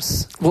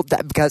drums. Well,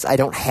 because I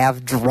don't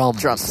have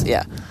drums. Drums,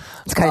 yeah.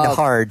 It's kind of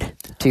hard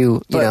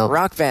to, But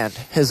Rock Band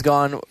has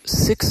gone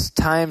 6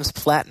 times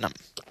platinum.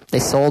 They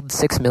sold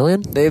 6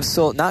 million? They've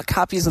sold, not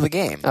copies of the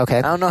game. Okay.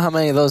 I don't know how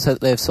many of those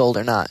they've sold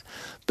or not.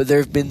 But there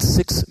have been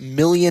 6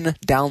 million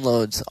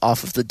downloads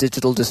off of the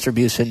digital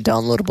distribution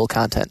downloadable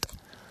content.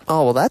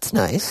 Oh, well, that's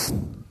nice.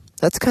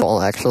 That's kind of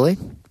cool, actually.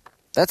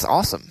 That's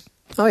awesome.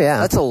 Oh, yeah.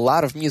 That's a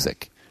lot of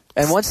music.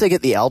 And once they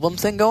get the album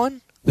thing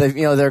going, they're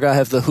going to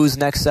have the Who's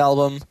Next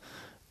album,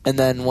 and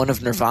then one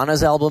of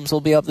Nirvana's albums will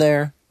be up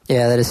there.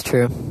 Yeah, that is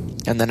true.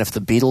 And then if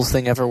the Beatles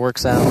thing ever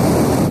works out.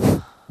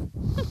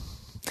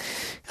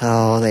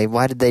 Oh,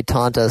 why did they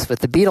taunt us with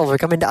the Beatles are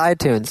coming to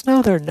iTunes?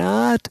 No, they're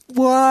not.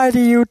 Why do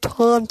you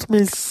taunt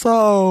me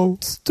so?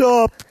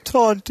 Stop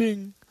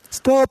taunting.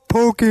 Stop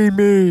poking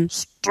me.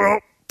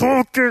 Stop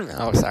poking.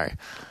 Oh, sorry.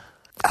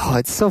 Oh,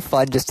 it's so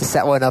fun just to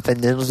set one up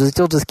and then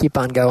you'll just keep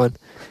on going.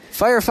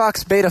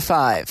 Firefox Beta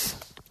 5.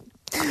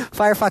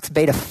 Firefox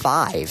Beta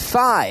 5.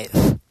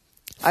 5.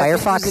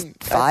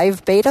 Firefox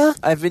 5 Beta?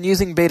 I've been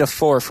using Beta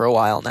 4 for a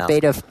while now.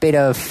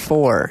 Beta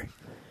 4.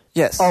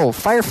 Yes. Oh,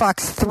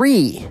 Firefox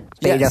 3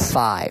 Beta Yes.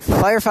 5.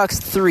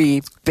 Firefox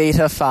 3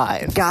 Beta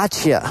 5.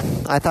 Gotcha.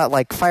 I thought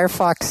like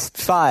Firefox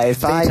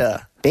 5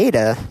 Beta.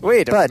 Beta.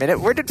 Wait a minute.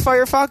 Where did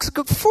Firefox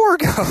 4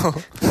 go?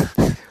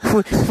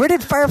 Where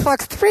did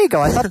Firefox 3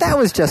 go? I thought that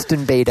was just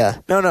in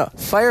beta. No.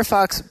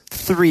 Firefox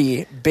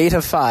 3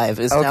 Beta 5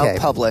 is Okay. now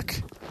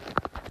public.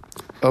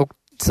 Okay.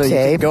 So you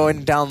can go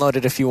and download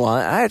it if you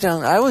want.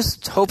 I was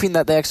hoping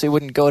that they actually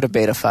wouldn't go to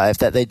Beta 5,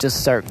 that they just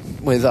start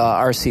with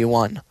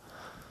RC1.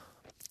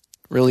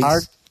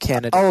 Release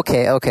candidate. Oh,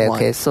 okay.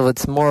 One. So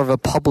it's more of a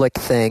public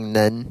thing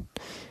than...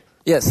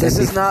 Yes, this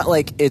is not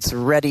like it's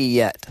ready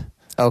yet.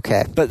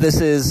 Okay. But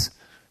this is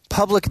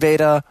public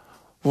beta.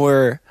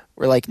 We're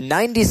like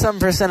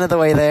 90-some% of the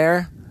way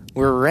there.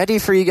 We're ready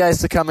for you guys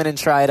to come in and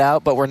try it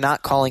out, but we're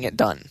not calling it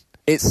done.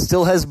 It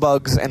still has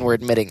bugs, and we're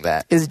admitting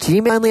that. Is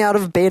Gmail finally out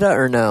of beta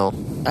or no?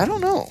 I don't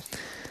know.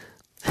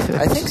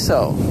 I think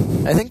so.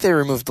 I think they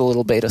removed the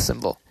little beta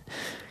symbol.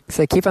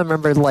 Because I keep on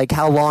remembering like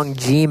how long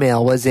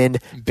Gmail was in...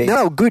 Beta.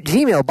 No,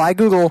 Gmail by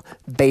Google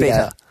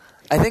beta.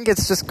 I think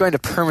it's just going to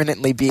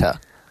permanently beta.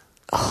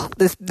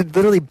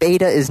 Literally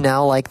beta is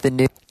now like the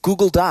new...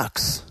 Google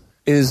Docs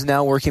is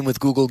now working with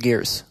Google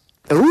Gears.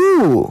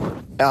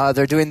 Ooh!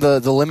 They're doing the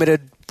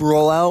limited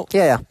rollout.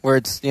 Yeah. Where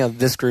it's,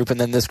 this group and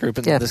then this group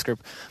and Yeah. then this group.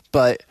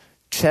 But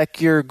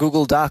check your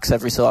Google Docs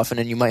every so often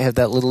and you might have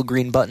that little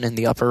green button in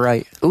the upper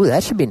right. Ooh,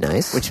 that should be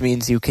nice. Which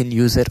means you can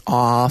use it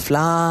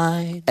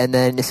offline. And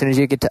then as soon as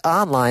you get to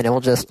online, it will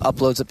just...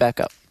 Uploads it back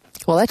up.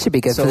 Well, that should be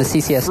good for the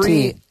CCST.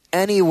 Free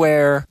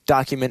anywhere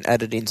document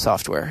editing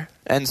software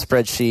and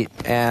spreadsheet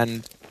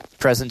and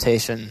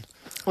presentation.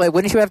 Wait,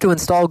 wouldn't you have to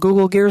install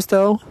Google Gears,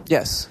 though?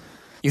 Yes.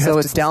 You So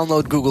have to it's-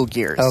 download Google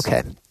Gears.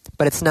 Okay.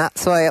 But it's not...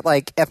 So,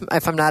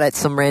 if I'm not at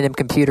some random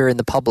computer in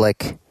the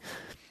public,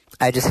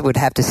 I just would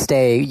have to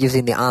stay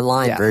using the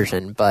online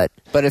version, but...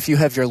 But if you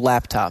have your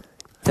laptop,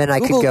 Then I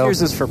Google could go...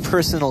 Gears is for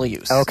personal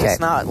use. Okay. It's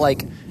not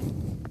like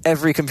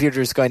every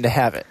computer is going to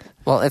have it.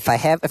 Well, if I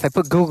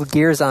put Google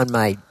Gears on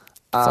my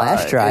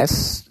flash drive...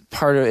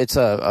 It's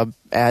a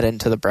add-in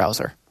to the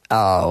browser.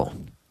 Oh.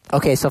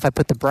 Okay, so if I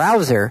put the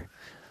browser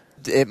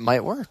It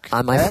might work.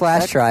 on my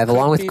flash drive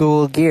along with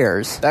Google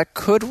Gears... That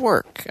could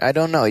work. I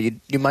don't know. You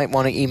might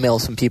want to email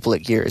some people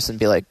at Gears and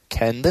be like,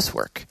 can this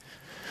work?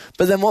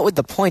 But then what would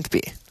the point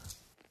be?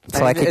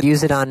 So I could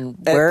use it on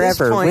wherever, at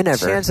this point,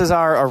 whenever. Chances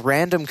are a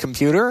random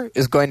computer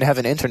is going to have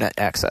an internet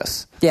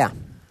access. Yeah,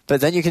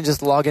 But then you can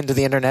just log into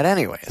the internet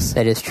anyways.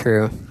 that is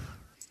true.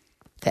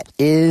 That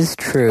is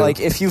true. Like,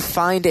 if you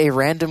find a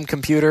random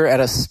computer at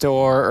a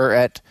store or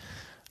at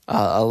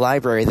a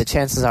library, the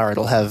chances are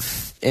it'll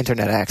have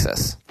internet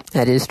access.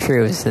 That is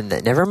true. So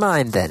never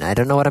mind then. I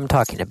don't know what I'm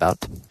talking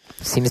about.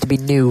 Seems to be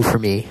new for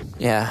me.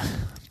 Yeah.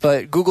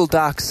 But Google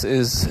Docs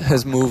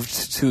has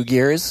moved 2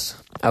 gears.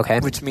 Okay.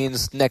 Which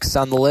means next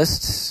on the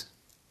list,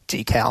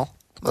 GCal.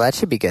 Well, that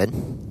should be good.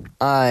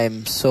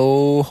 I'm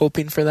so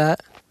hoping for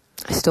that.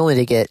 I still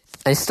need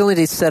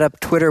to set up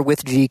Twitter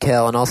with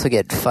GCal and also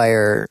get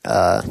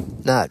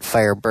not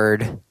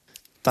Firebird.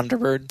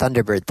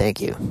 Thunderbird, thank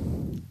you.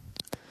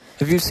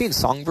 Have you seen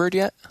Songbird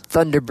yet?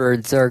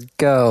 Thunderbirds are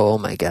go. Oh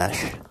my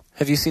gosh.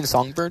 Have you seen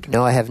Songbird?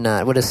 No, I have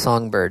not. What is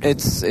Songbird?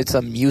 It's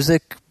a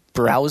music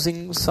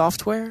browsing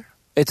software.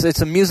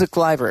 It's a music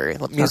library,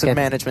 music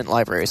management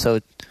library. So,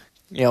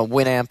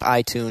 Winamp,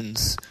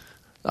 iTunes,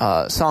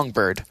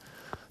 Songbird,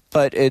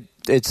 but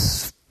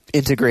it's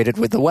integrated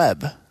with the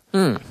web.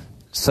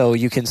 So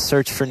you can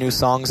search for new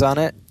songs on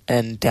it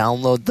and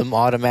download them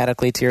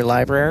automatically to your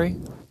library.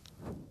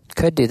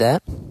 Could do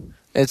that.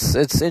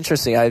 It's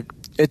interesting.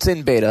 It's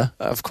in beta,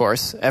 of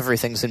course.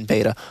 Everything's in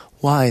beta.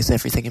 Why is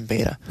everything in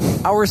beta?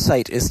 Our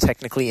site is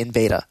technically in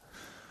beta.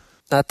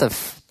 Not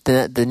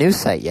the new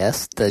site,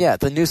 yes.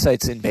 The new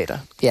site's in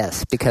beta.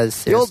 Yes,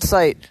 because the old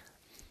site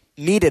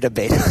needed a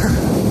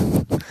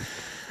beta.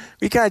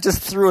 We kind of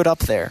just threw it up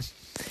there.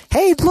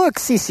 Hey, look,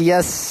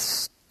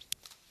 CCS.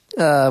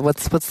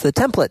 What's the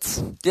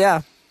templates?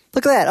 Yeah.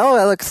 Look at that.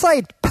 Oh, look,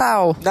 site.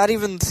 Pow. Not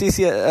even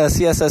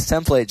CSS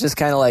template, just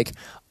kind of like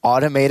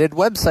automated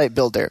website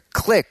builder.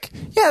 Click.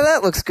 Yeah,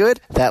 that looks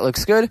good. That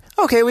looks good.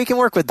 Okay, we can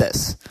work with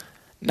this.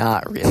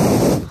 Not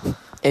really.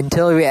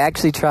 Until we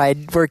actually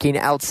tried working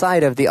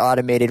outside of the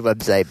automated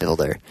website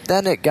builder.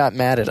 Then it got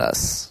mad at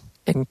us.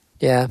 And,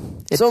 yeah.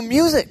 So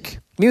music.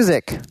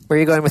 Music. Where are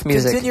you going with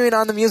music? Continuing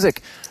on the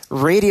music.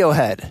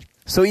 Radiohead.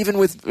 So even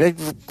with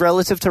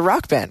relative to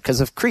Rock Band,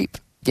 because of Creep.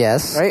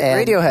 Yes. Right?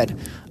 Radiohead.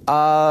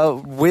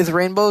 With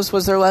Rainbows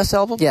was their last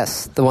album?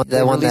 Yes. The one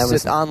that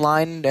was it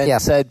online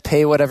and said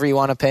pay whatever you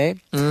want to pay.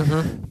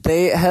 Mm-hmm.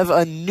 They have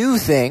a new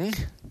thing.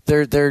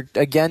 They're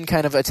again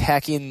kind of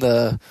attacking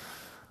the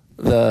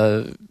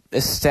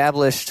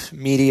established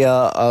media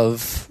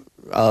of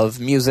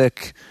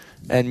music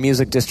and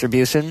music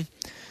distribution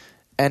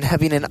and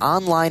having an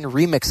online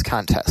remix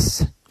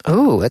contest.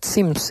 Oh, that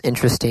seems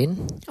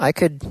interesting. I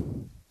could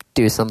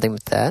do something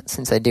with that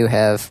since I do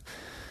have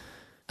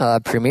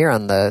Premiere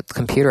on the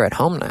computer at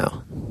home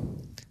now.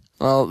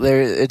 Well,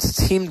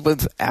 it's teamed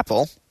with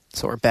Apple,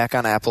 so we're back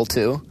on Apple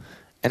too,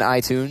 and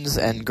iTunes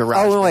and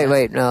GarageBand. Oh,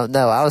 wait, no,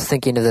 I was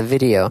thinking of the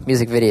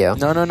music video.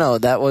 No,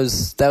 that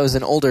was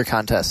an older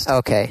contest.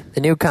 Okay,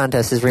 the new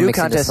contest is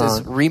remixing the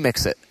song. Is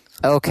Remix It.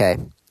 Okay.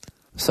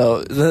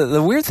 So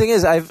the weird thing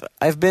is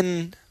I've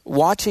been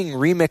watching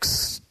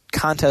remix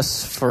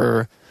contests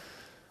for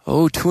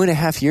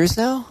 2.5 years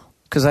now.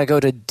 Because I go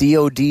to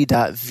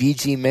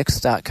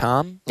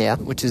dod.vgmix.com,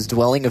 which is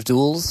Dwelling of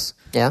Duels,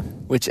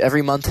 which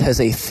every month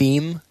has a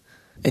theme,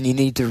 and you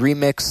need to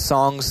remix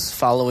songs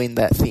following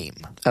that theme.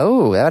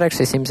 Oh, that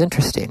actually seems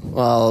interesting.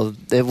 Well,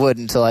 it would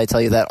until I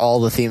tell you that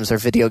all the themes are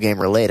video game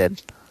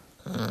related.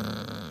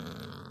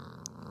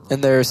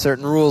 And there are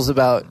certain rules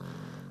about...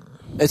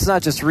 It's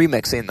not just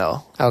remixing,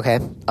 though. Okay.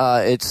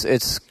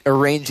 It's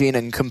arranging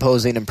and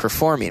composing and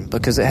performing,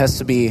 because it has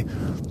to be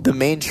the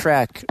main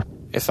track...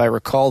 If I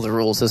recall the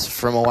rules, this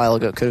from a while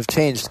ago, it could have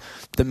changed.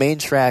 The main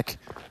track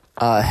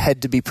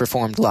had to be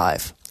performed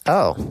live.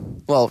 Oh.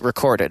 Well,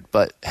 recorded,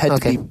 but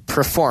had to be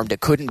performed.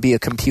 It couldn't be a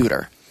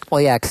computer. Well,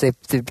 yeah, because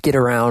they get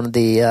around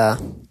the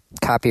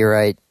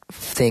copyright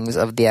things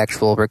of the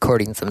actual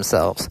recordings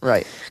themselves.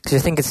 Right. Because you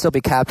think it'd still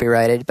be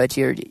copyrighted, but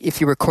if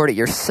you record it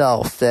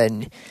yourself,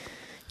 then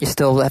you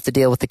still have to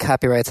deal with the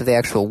copyrights of the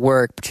actual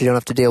work, but you don't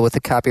have to deal with the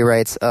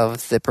copyrights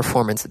of the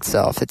performance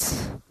itself.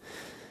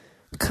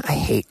 I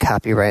hate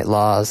copyright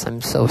laws.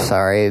 I'm so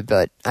sorry,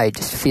 but I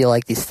just feel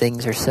like these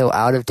things are so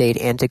out of date,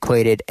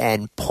 antiquated,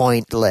 and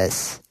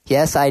pointless.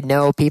 Yes, I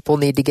know people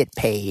need to get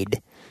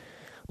paid,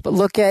 but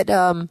look at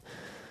the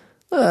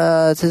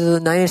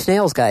 9 Inch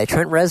Nails guy,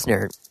 Trent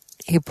Reznor.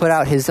 He put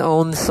out his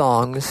own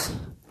songs,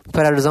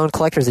 put out his own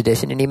collector's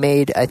edition, and he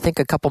made, I think,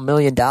 a couple $1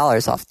 million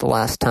off the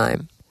last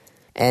time.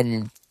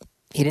 And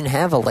he didn't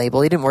have a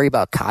label. He didn't worry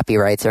about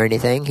copyrights or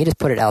anything. He just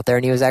put it out there,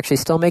 and he was actually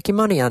still making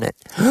money on it.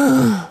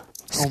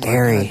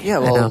 Scary. Yeah,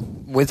 well,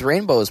 with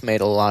Rainbows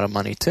made a lot of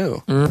money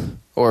too.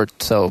 Or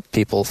so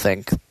people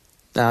think.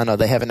 No,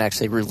 they haven't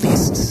actually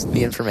released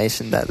the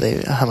information that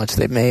how much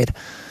they've made.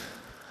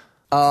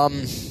 Where are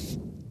you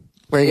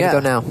going to go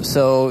now?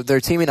 So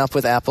they're teaming up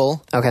with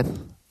Apple. Okay.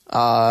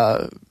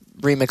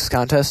 Remix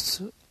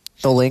contest.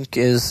 The link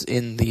is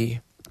in the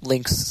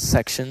links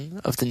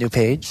section of the new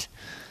page.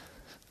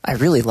 I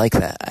really like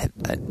that.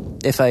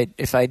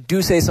 If I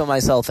do say so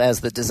myself as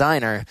the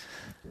designer,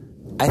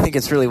 I think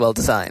it's really well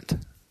designed.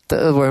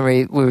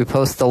 When we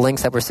post the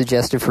links that were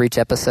suggested for each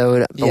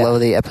episode below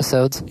the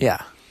episodes?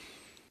 Yeah.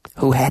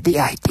 Who had the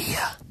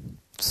idea?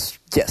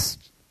 Yes,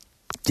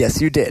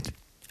 you did.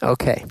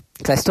 Okay.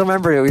 Because I still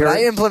remember But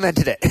I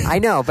implemented it. I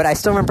know, but I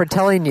still remember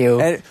telling you.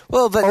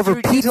 But over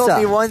you pizza. told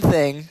me one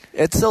thing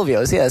at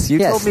Silvio's. Yes, you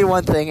Yes. told me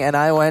one thing, and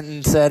I went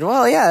and said,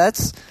 "Well, yeah,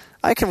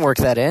 I can work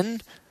that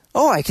in.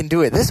 Oh, I can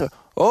do it this way.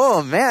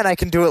 Oh man, I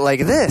can do it like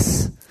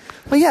this."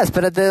 Well, yes,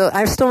 but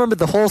I still remember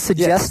the whole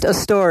suggest a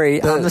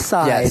story on the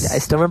side. yes. I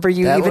still remember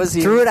you That even was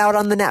you. threw it out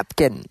on the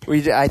napkin.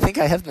 I think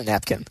I have the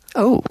napkin.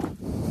 Oh.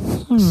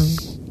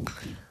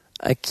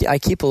 I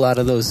keep a lot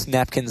of those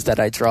napkins that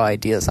I draw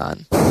ideas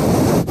on.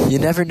 You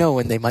never know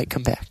when they might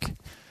come back.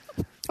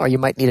 Or you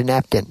might need a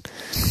napkin.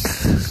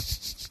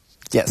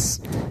 Yes.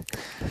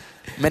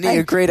 Many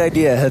a great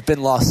idea have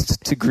been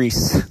lost to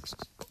Greece.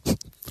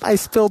 I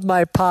spilled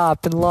my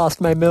pop and lost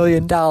my $1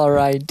 million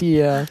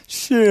idea.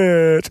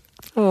 Shit.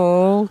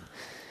 Oh.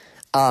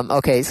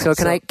 Okay, so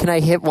can I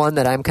hit one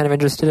that I'm kind of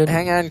interested in?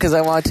 Hang on, because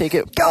I want to take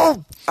it.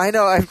 Go! I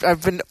know,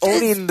 I've been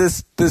owning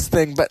this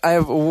thing, but I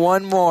have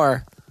one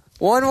more.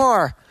 One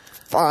more.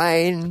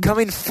 Fine.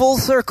 Coming full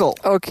circle.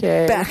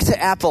 Okay. Back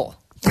to Apple.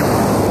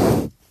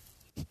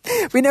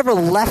 We never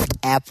left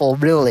Apple,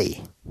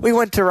 really. We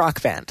went to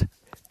Rock Band.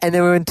 And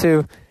then we went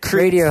to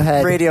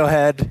Radiohead.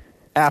 Radiohead.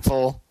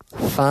 Apple.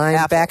 Fine.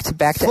 Apple.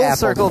 Back to Full Apple.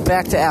 circle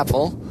back to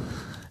Apple.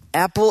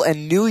 Apple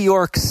and New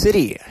York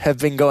City have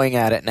been going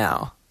at it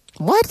now.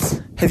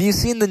 What? Have you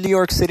seen the New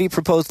York City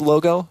proposed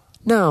logo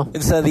No.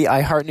 instead of the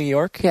I Heart New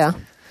York? Yeah.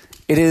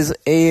 It is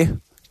a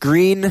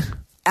green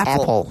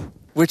Apple.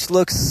 which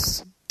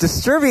looks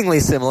disturbingly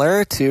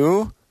similar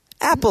to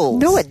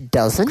Apple's No, it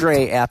doesn't.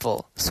 gray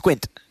apple.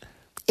 Squint.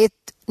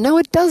 No,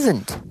 it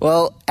doesn't.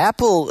 Well,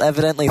 Apple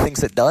evidently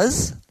thinks it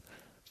does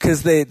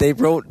because they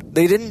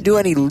didn't do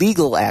any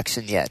legal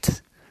action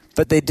yet,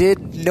 but they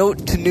did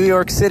note to New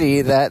York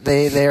City that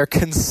they are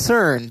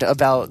concerned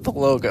about the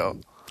logo.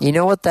 You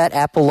know what that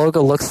Apple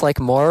logo looks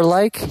like more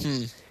like?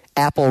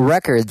 Apple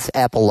Records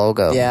Apple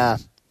logo. Yeah.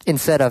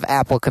 Instead of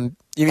Apple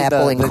You mean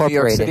Apple the Incorporated. New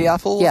York City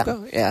Apple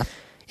logo? Yeah.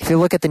 If you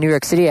look at the New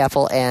York City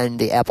Apple and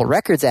the Apple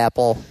Records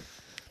Apple,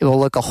 it will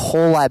look a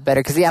whole lot better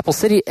because the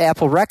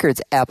Apple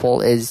Records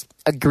Apple is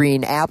a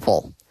green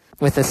apple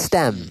with a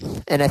stem.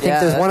 And I think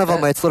there's one of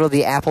them where it's literally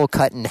the apple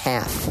cut in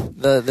half.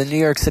 The New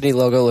York City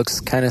logo looks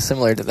kind of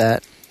similar to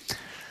that.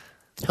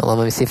 Hold on,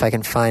 let me see if I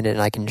can find it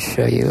and I can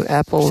show you.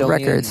 Apple Show me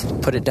Records.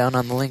 and put it down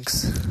on the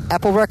links.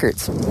 Apple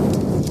Records.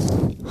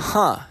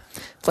 Huh.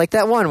 It's like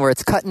that one where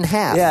it's cut in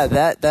half. Yeah,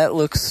 that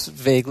looks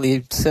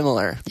vaguely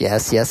similar.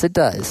 Yes, it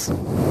does.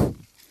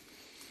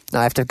 Now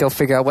I have to go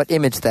figure out what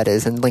image that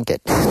is and link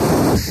it.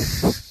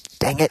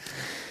 Dang it.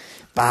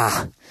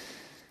 Bah.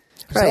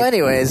 Right. So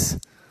anyways,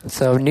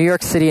 So New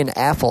York City and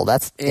Apple,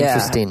 that's Yeah.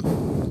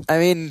 interesting. I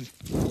mean,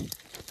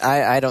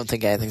 I don't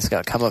think anything's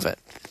going to come of it.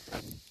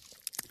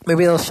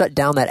 Maybe they'll shut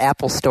down that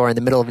Apple store in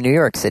the middle of New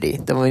York City.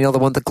 The one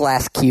with the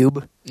glass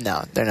cube.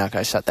 No, they're not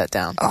going to shut that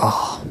down.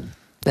 Oh,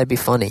 that'd be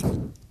funny.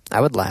 I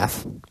would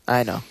laugh.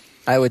 I know.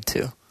 I would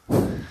too.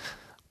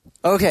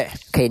 Okay.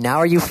 Okay, now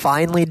are you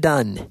finally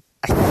done?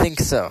 I think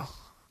so.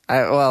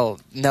 Well,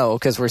 no,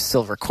 because we're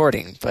still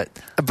recording, but...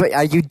 But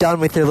are you done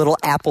with your little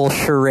Apple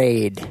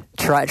charade?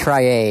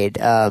 Triade.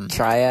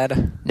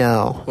 Triad?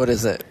 No. What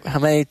is it? How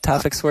many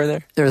topics were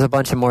there? There's a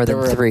bunch of more There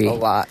than were 3. a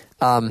lot.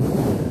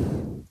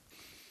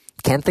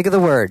 Can't think of the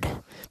word.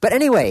 But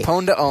anyway.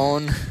 Pwn to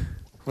own.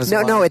 Was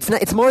No, one. it's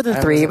not. It's more than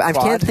Was 3. it I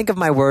quad? can't think of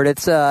my word.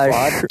 It's Quad?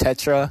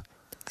 Tetra?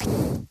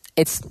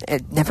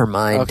 never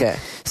mind. Okay.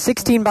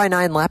 16 by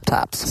 9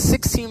 laptops.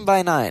 16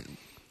 by 9.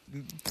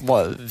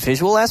 What,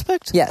 visual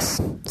aspect? Yes.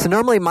 So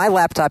normally my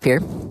laptop here,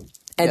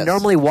 and Yes.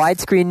 normally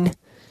widescreen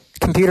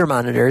computer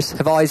monitors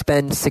have always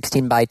been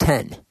 16 by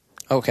 10.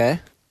 Okay.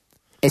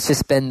 It's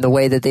just been the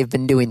way that they've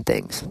been doing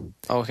things.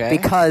 Okay.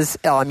 Because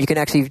you can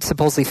actually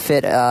supposedly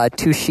fit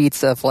 2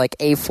 sheets of like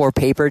A4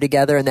 paper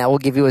together, and that will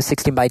give you a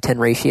 16 by 10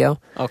 ratio.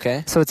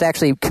 Okay. So it's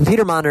actually,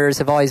 computer monitors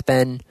have always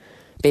been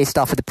based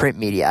off of the print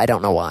media. I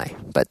don't know why,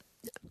 but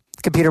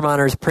computer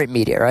monitors, print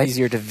media, right?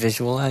 Easier to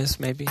visualize,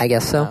 maybe? I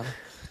guess so.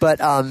 But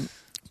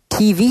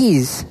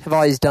TVs have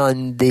always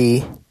done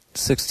the...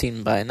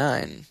 16 by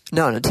 9.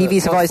 No,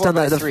 TVs have always done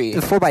the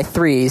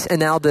 4x3s, and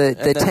now the And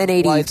then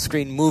 1080...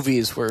 widescreen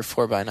movies were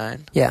 4 by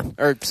 9. Yeah.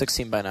 Or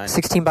 16 by 9.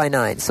 16 by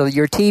 9. So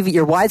your TV,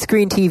 your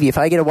widescreen TV, if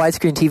I get a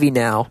widescreen TV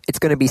now, it's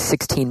going to be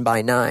 16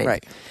 by 9.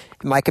 Right.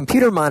 My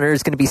computer monitor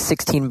is going to be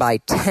 16 by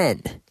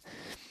 10.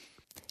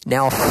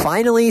 Now,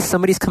 finally,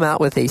 somebody's come out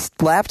with a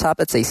laptop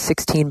that's a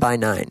 16 by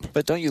 9.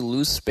 But don't you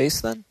lose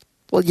space then?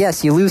 Well,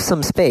 yes, you lose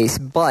some space,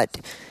 but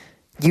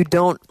you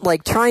don't,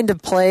 like, trying to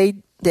play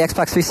the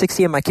Xbox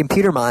 360 on my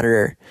computer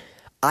monitor,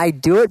 I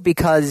do it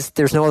because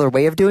there's no other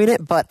way of doing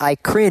it, but I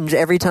cringe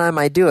every time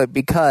I do it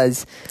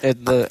because...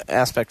 The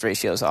aspect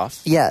ratio is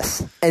off.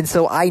 Yes, and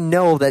so I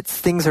know that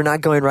things are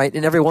not going right,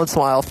 and every once in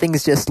a while,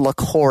 things just look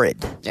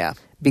horrid. Yeah.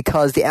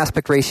 Because the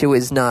aspect ratio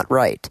is not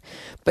right.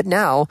 But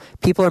now,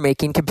 people are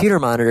making computer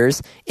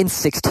monitors in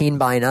 16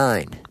 by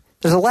 9.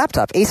 There's a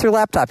laptop, Acer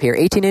laptop here,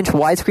 18-inch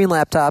widescreen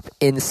laptop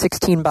in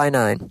 16 by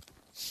 9.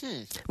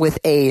 With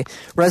a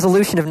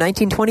resolution of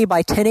 1920 by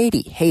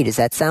 1080. Hey, does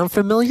that sound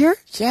familiar?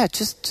 Yeah,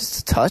 just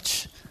a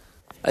touch.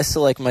 I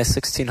still like my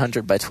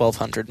 1600 by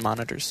 1200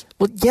 monitors.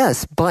 Well,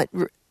 yes, but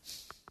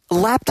a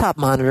laptop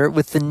monitor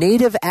with the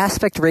native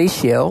aspect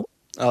ratio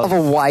of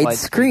a wide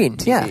screen.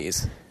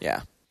 TVs.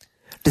 Yeah.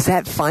 Does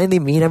that finally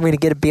mean I'm going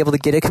to be able to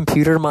get a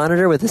computer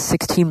monitor with a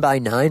 16 by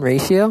 9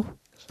 ratio?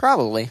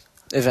 Probably.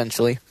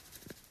 Eventually.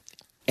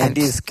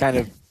 Andy's kind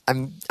of...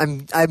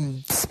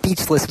 I'm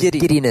speechless with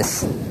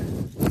giddiness.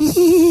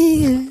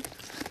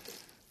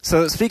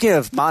 So, speaking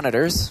of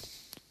monitors...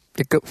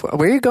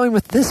 Where are you going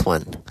with this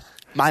one?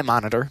 My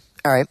monitor.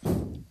 All right.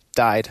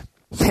 Died.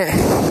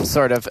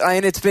 Sort of. I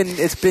mean,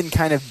 it's been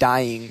kind of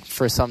dying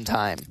for some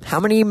time. How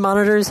many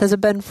monitors has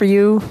it been for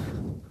you?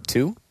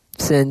 2?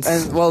 Since...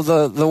 And, well,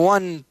 the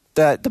one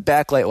that the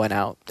backlight went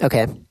out.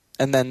 Okay.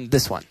 And then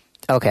this one.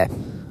 Okay.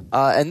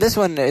 And this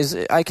one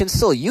I can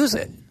still use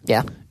it.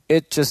 Yeah.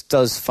 It just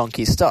does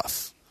funky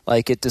stuff.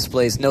 Like, it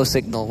displays no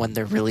signal when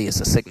there really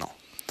is a signal.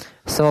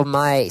 So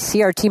my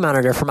CRT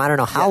monitor from I don't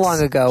know how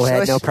long ago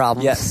had no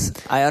problems. Yes,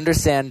 I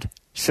understand.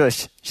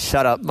 Shush.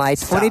 Shut up. My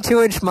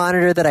 22-inch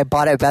monitor that I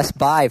bought at Best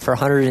Buy for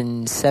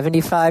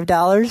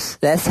 $175,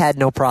 that's had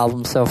no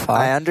problems so far.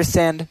 I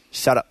understand.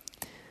 Shut up.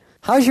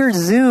 How's your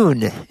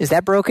Zune? Is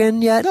that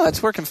broken yet? No,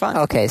 it's working fine.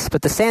 Okay,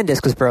 but the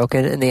SanDisk was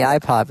broken and the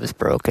iPod was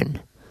broken.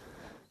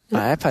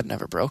 My iPod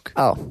never broke.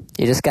 Oh,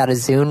 you just got a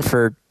Zune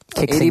for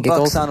kicks and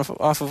giggles? $80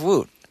 off of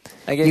Woot.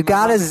 You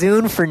got a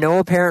Zune for no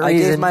apparent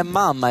reason. I gave my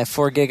mom my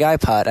 4-gig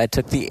iPod. I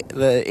took the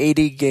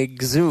 80-gig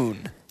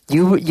Zune.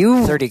 You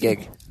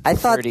 30-gig. I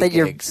thought that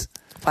you're...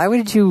 Why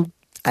would you...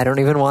 I don't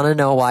even want to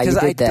know why you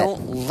did that. Because I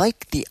don't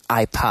like the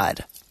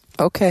iPod.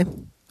 Okay.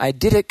 I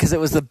did it because it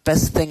was the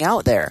best thing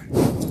out there.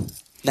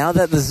 Now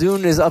that the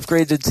Zune is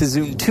upgraded to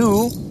Zune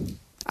 2,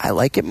 I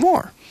like it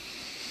more.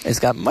 It's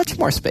got much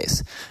more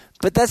space.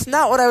 But that's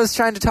not what I was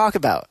trying to talk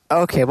about.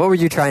 Okay, what were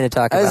you trying to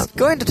talk about? I was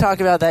going to talk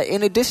about that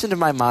in addition to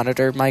my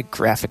monitor, my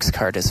graphics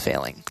card is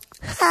failing.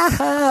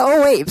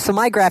 Oh, wait. So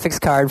my graphics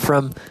card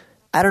from...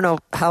 I don't know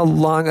how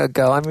long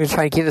ago. I'm going to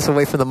try and keep this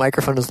away from the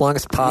microphone as long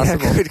as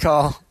possible. Yeah, good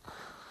call.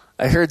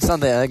 I heard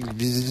something like...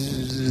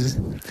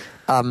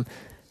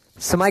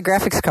 So my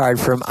graphics card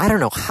from I don't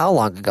know how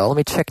long ago. Let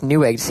me check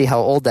Newegg to see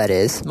how old that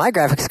is. My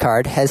graphics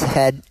card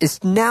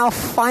is now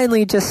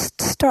finally just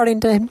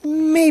starting to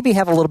maybe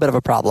have a little bit of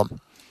a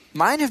problem.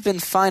 Mine have been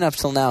fine up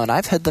till now, and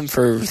I've had them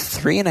for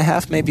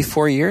 3.5, maybe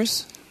 4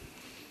 years.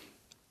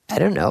 I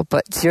don't know,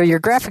 but so your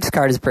graphics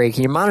card is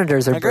breaking. Your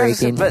monitors are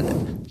breaking.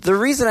 But the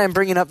reason I'm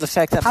bringing up the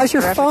fact that... How's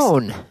your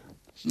phone?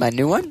 My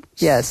new one?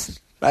 Yes.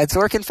 It's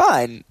working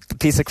fine. The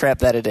piece of crap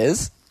that it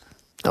is.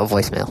 Oh,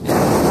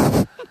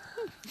 voicemail.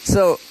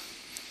 So,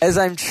 as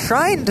I'm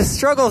trying to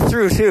struggle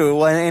through, too,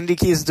 when Andy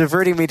keeps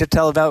diverting me to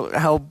tell about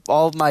how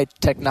all my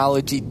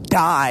technology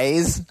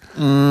dies,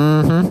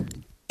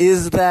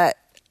 is that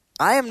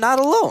I am not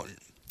alone.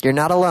 You're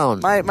not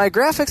alone. My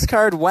graphics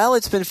card, while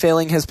it's been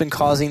failing, has been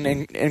causing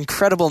an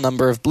incredible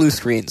number of blue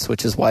screens,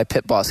 which is why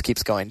Pit Boss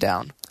keeps going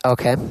down.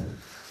 Okay.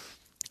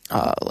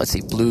 Let's see.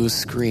 Blue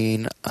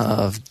screen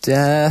of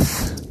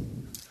death.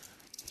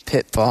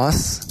 Pit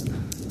Boss.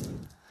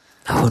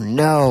 Oh,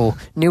 no.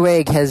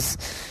 Newegg has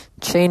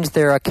changed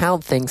their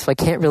account thing, so I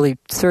can't really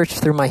search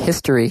through my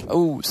history.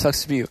 Oh,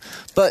 sucks to be you.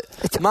 But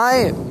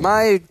my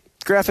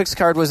graphics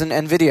card was an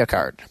NVIDIA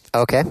card.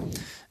 Okay.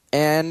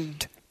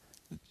 And...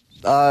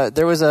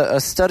 there was a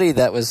study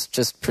that was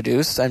just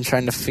produced. I'm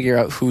trying to figure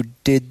out who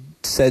did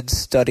said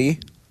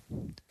study.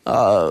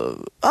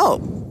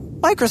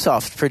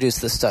 Microsoft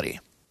produced this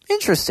study.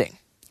 Interesting.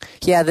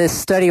 Yeah, this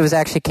study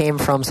came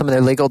from some of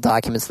their legal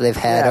documents that they've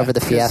had over the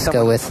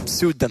fiasco with...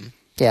 sued them.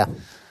 Yeah.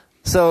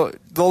 So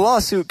the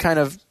lawsuit kind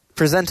of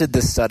presented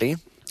this study,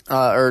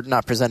 or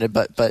not presented,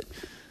 but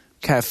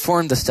kind of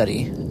formed the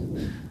study.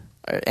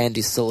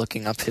 Andy's still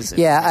looking up his...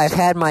 Yeah, I've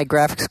had my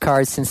graphics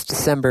card since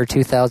December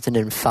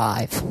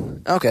 2005.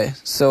 Okay,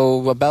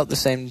 so about the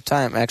same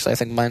time. Actually, I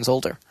think mine's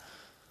older.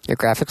 Your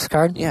graphics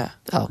card? Yeah.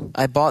 Oh.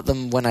 I bought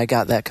them when I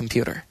got that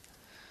computer.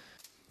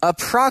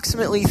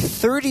 Approximately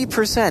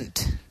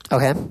 30%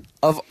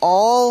 of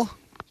all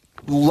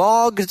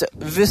logged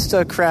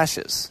Vista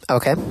crashes.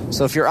 Okay.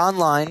 So if you're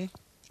online,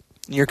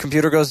 your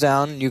computer goes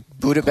down, you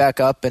boot it back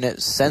up, and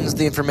it sends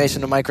the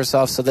information to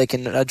Microsoft so they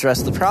can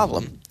address the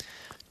problem.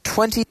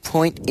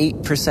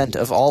 20.8%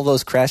 of all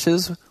those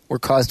crashes were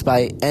caused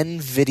by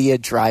NVIDIA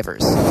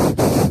drivers.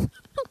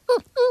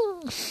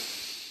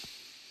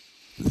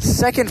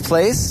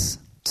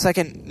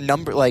 Second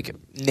number, like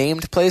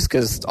named place,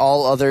 because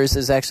all others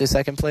is actually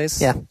second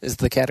place, is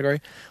the category.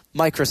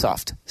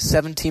 Microsoft,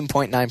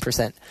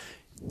 17.9%.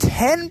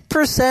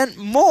 10%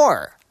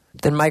 more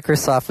than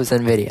Microsoft was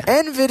NVIDIA.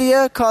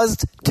 NVIDIA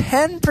caused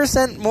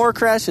 10% more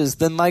crashes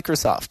than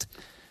Microsoft.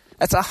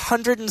 That's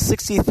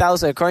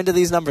 160,000, according to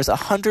these numbers,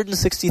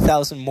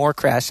 160,000 more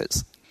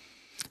crashes.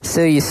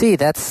 So you see,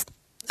 that's...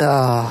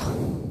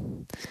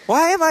 Why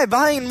am I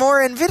buying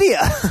more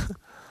NVIDIA?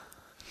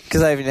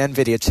 Because I have an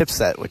NVIDIA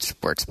chipset, which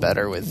works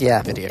better with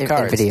NVIDIA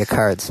cards. NVIDIA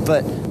cards.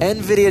 But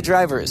NVIDIA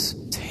drivers,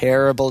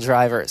 terrible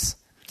drivers.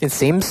 It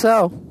seems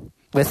so.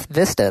 With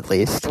Vista, at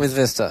least. With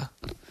Vista.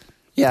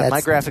 Yeah,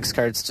 my graphics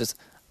card's just...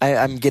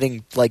 I'm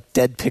getting like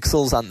dead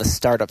pixels on the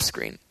startup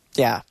screen.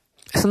 Yeah.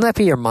 Shouldn't that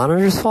be your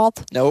monitor's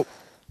fault? Nope.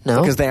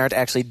 No? Because they aren't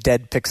actually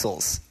dead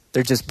pixels.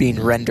 They're just being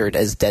rendered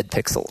as dead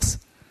pixels.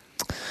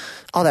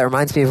 Oh, that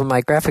reminds me of when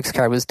my graphics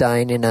card was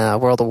dying in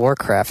World of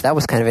Warcraft. That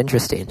was kind of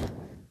interesting.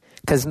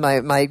 Because my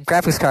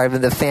graphics card,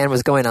 when the fan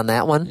was going on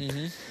that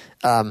one,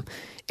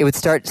 it would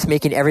start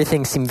making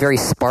everything seem very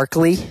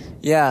sparkly.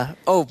 Yeah.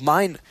 Oh,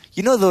 mine.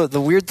 You know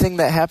the weird thing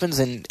that happens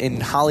in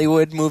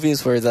Hollywood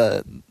movies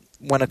where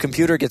when a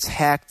computer gets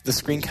hacked, the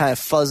screen kind of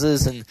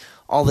fuzzes and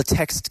all the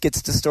text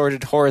gets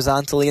distorted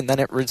horizontally and then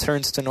it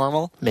returns to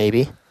normal?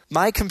 Maybe.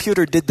 My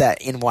computer did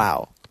that in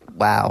WoW.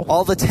 Wow.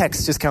 All the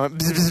text just kind of...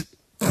 bzz,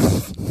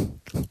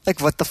 bzz.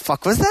 Like, what the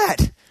fuck was that?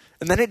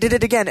 And then it did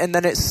it again, and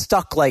then it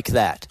stuck like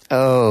that.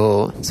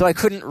 Oh. So I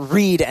couldn't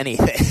read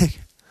anything.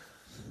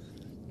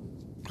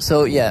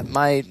 So, yeah,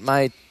 my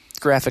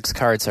graphics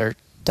cards are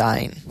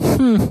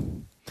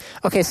dying.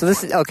 Okay, so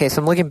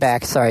I'm looking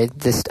back. Sorry,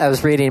 I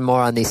was reading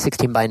more on the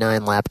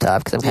 16:9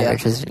 laptop because I'm kind of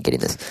interested in getting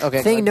this.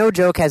 Okay. Thing, no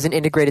joke, has an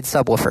integrated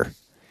subwoofer.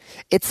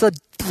 It's a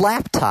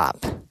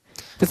laptop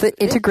with an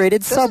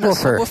integrated Doesn't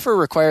subwoofer. a subwoofer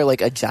require,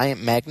 like, a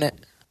giant magnet?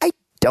 I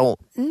don't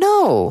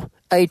know.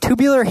 A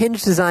tubular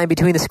hinge design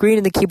between the screen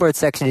and the keyboard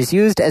section is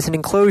used as an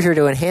enclosure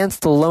to enhance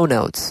the low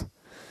notes.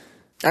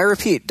 I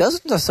repeat,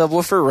 doesn't a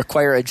subwoofer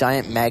require a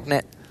giant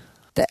magnet?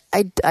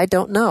 I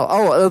don't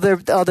know.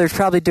 They're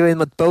probably doing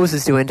what Bose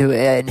is doing to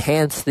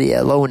enhance the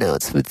low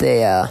notes with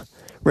the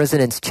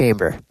resonance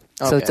chamber.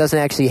 So it doesn't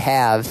actually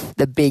have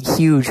the big,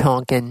 huge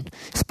honking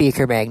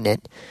speaker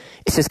magnet.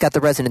 It's just got the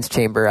resonance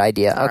chamber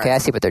idea. All okay, right. I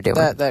see what they're doing.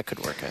 That could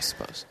work, I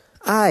suppose.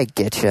 I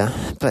get you,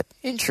 but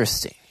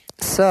Interesting.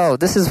 so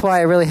this is why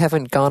I really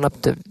haven't gone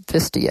up to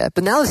Vista yet.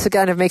 But now this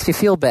kind of makes me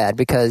feel bad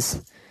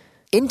because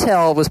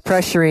Intel was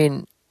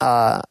pressuring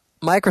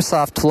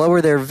Microsoft to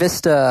lower their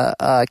Vista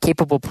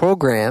capable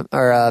program,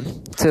 or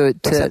to.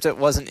 Except it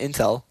wasn't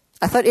Intel.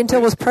 I thought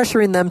Intel was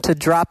pressuring them to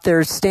drop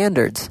their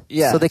standards,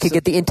 Yeah, so they could so-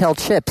 get the Intel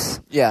chips,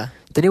 Yeah.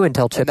 the new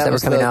Intel chips And that were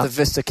was coming out. the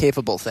Vista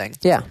capable thing.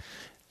 Yeah.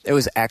 It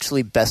was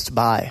actually Best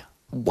Buy.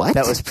 What?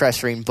 That was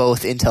pressuring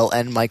both Intel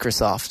and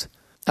Microsoft.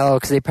 Oh,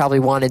 because they probably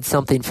wanted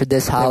something for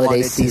this They holiday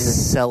wanted season. to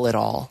sell it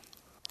all.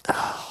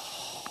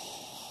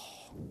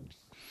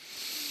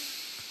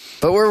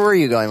 But where were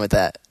you going with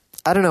that?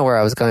 I don't know where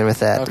I was going with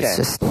that. Okay. It's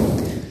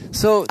just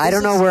So I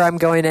don't know where I'm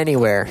going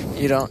anywhere.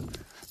 You don't.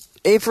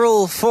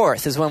 April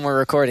 4th is when we're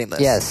recording this.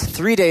 Yes.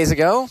 3 days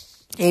ago.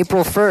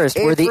 April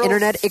 1st, where the April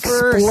internet 1st.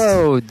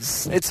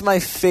 explodes. It's my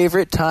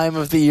favorite time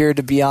of the year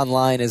to be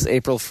online is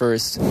April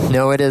 1st.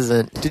 No, it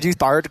isn't. Did you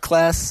Bard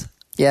class?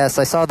 Yes,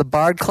 I saw the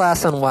Bard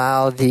class on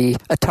WoW, the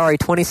Atari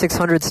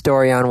 2600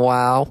 story on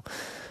WoW.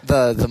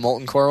 The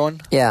Molten Core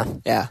one? Yeah.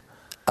 Yeah.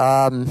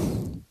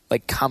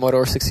 Like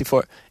Commodore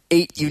 64.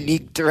 8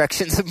 unique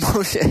directions of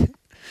motion.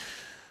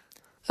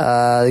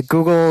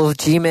 Google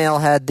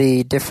Gmail had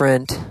the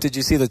different... Did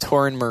you see the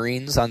Tauren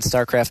Marines on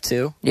StarCraft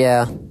 2?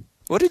 Yeah.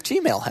 What did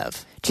Gmail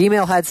have?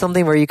 Gmail had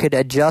something where you could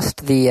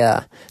adjust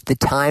the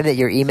time that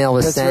your email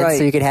was That's sent, right.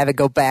 so you could have it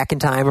go back in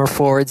time or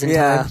forwards in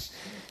Yeah. time.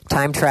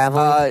 Time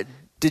travel.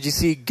 Did you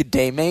see Good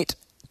Day Mate?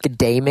 Good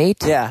day,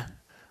 mate. Yeah.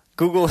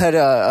 Google had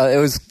it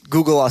was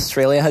Google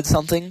Australia had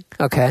something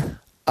Okay.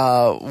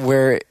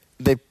 where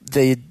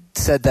they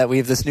said that we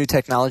have this new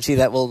technology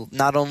that will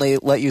not only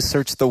let you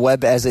search the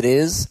web as it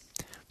is,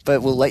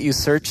 but will let you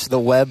search the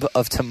web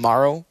of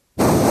tomorrow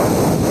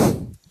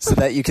so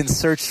that you can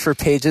search for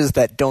pages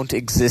that don't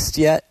exist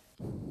yet.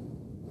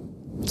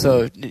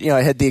 So,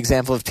 I had the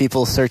example of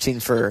people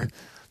searching for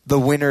the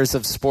winners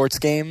of sports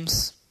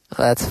games.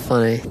 That's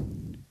funny.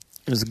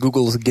 It was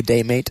Google's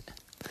G'day Mate.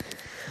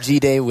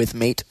 G-Day with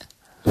Mate.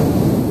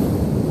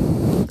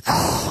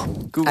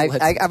 Google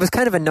had I was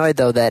kind of annoyed,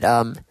 though, that,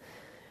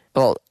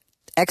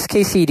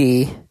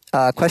 XKCD,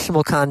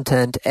 questionable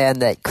content,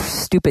 and that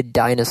stupid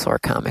dinosaur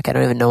comic. I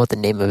don't even know what the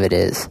name of it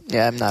is.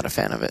 Yeah, I'm not a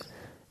fan of it.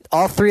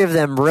 All three of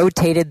them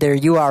rotated their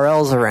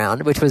URLs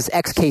around, which was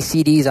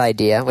XKCD's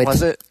idea. Which,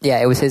 Was it? Yeah,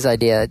 it was his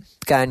idea.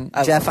 I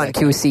Jeff love on that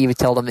guy. QC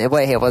told him,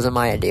 wait, it wasn't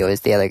my idea, it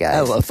was the other guy. I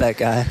love that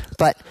guy.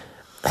 But,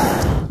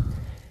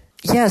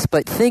 yes,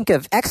 but think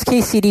of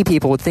XKCD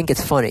people would think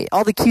it's funny.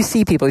 All the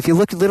QC people, if you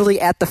look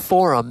literally at the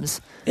forums,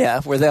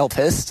 Yeah, were they all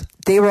pissed?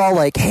 they were all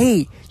like,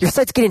 "Hey, your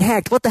site's getting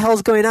hacked. What the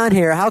hell's going on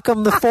here? How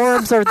come the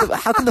forums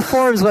how come the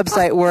forums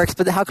website works,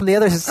 but how come the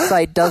other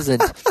site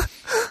doesn't?"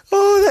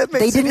 Oh, that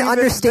makes They it didn't even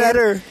understand.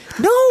 better.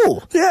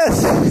 No,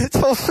 Yes, it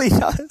totally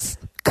does.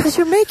 because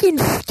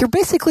you're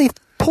basically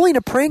pulling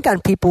a prank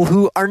on people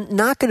who are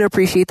not going to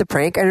appreciate the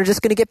prank and are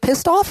just going to get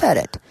pissed off at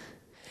it.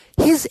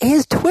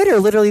 His Twitter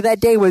literally that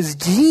day was,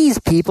 "Geez,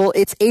 people,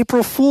 it's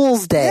April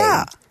Fool's Day."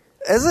 Yeah,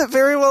 as it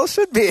very well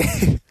should be.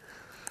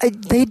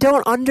 They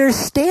don't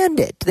understand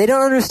it. They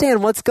don't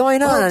understand what's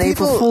going on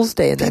April Fool's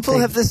Day. And that people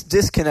thing. have this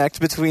disconnect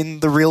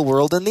between the real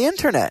world and the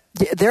internet.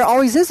 There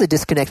always is a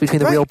disconnect between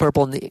the Right. real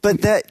purple and the...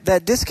 But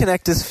that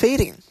disconnect is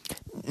fading.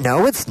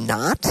 No, it's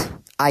not.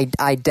 I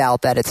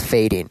doubt that it's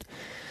fading.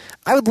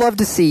 I would love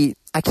to see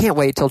I can't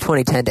wait till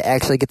 2010 to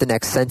actually get the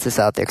next census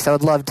out there, because I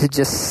would love to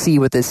just see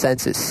what this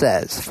census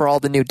says for all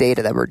the new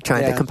data that we're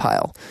trying to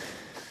compile.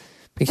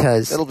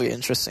 Because it'll be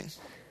interesting.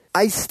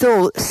 I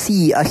still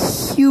see a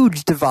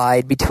huge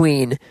divide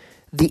between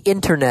the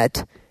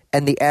internet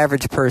and the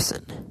average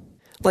person.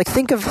 Like,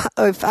 think of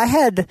if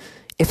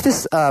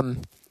this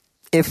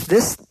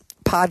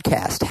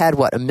podcast had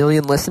 1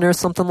 million listeners,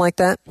 something like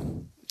that.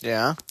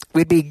 Yeah.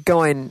 We'd be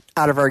going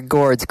out of our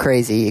gourds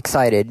crazy,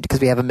 excited because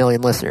we have 1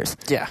 million listeners.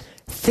 Yeah.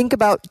 Think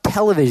about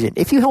television.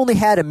 If you only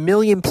had 1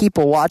 million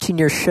people watching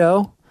your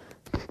show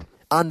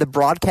on the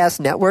broadcast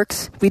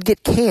networks, we'd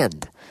get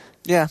canned.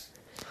 Yeah.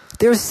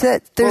 We're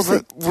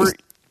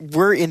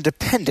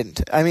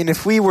independent. I mean,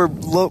 if we were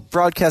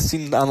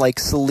broadcasting on like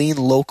Celine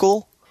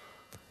Local,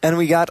 and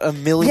we got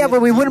 1 million. Yeah,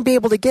 but we wouldn't be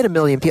able to get 1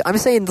 million people. I'm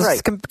saying this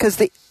right. Because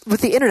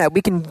with the internet,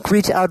 we can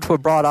reach out to a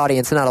broad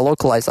audience and not a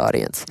localized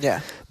audience. Yeah.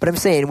 But I'm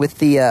saying with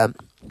the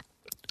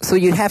so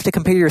you'd have to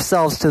compare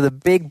yourselves to the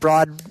big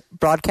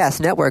broadcast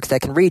networks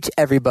that can reach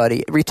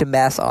everybody, reach a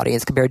mass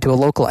audience compared to a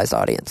localized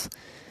audience.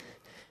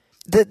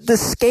 The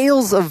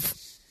scales of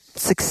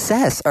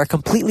success are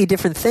completely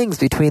different things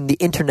between the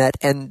internet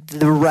and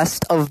the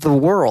rest of the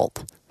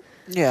world.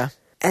 Yeah.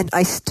 And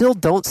I still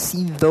don't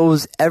see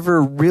those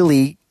ever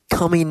really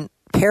coming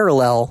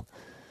parallel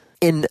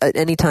in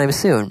anytime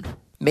soon.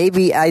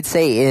 Maybe I'd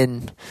say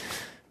in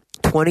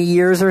 20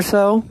 years or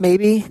so,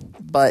 maybe,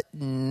 but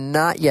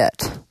not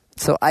yet.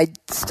 So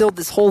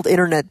this whole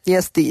internet,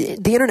 yes, the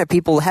internet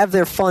people have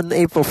their fun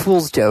April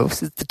Fool's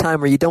jokes. It's the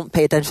time where you don't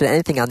pay attention to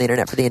anything on the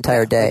internet for the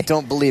entire day.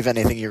 Don't believe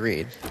anything you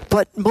read.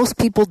 But most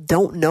people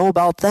don't know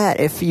about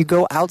that if you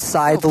go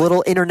outside the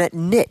little internet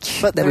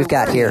niche that we've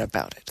got here.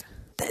 About it.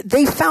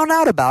 They found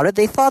out about it.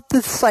 They thought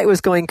the site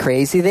was going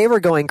crazy. They were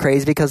going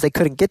crazy because they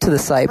couldn't get to the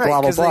site, right,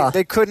 blah, blah, blah.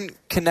 They couldn't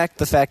connect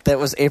the fact that it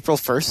was April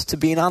 1st to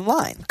being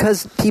online.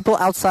 Because people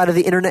outside of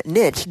the internet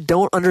niche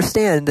don't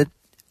understand that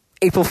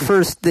April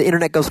 1st, the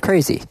internet goes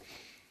crazy. It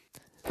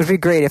would be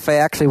great if I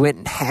actually went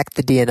and hacked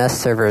the DNS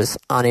servers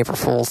on April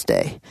Fool's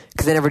Day.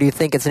 Because then everybody would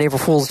think it's an April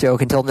Fool's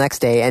joke until the next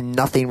day, and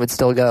nothing would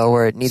still go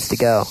where it needs to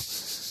go.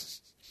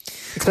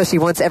 Especially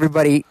once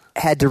everybody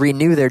had to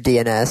renew their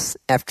DNS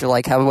after,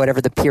 like, whatever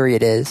the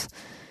period is.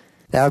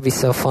 That would be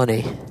so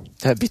funny.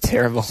 That'd be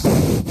terrible.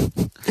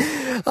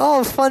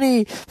 Oh,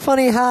 funny,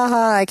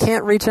 haha, I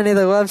can't reach any of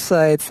the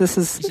websites.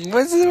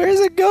 Where's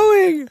it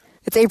going?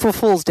 It's April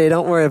Fool's Day,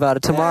 don't worry about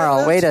it.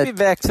 Tomorrow, be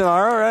back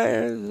tomorrow,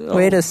 right? Oh.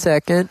 Wait a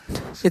second.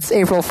 It's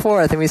April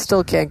 4th and we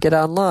still can't get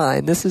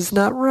online. This is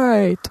not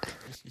right.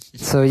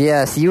 So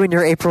yes, you and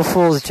your April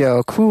Fool's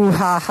joke. Hoo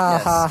ha ha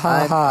yes, ha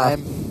ha ha.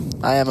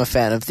 I am a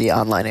fan of the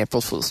online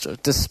April Fool's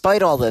joke.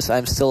 Despite all this,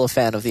 I'm still a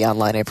fan of the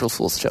online April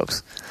Fool's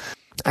jokes.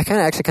 I kind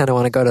of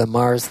want to go to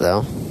Mars,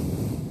 though.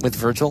 With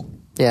Virgil?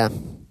 Yeah.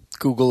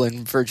 Google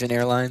and Virgin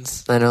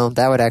Airlines. I know,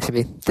 that would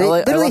actually be... They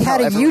literally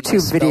had a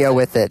YouTube video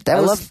with it.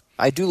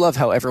 I do love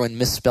how everyone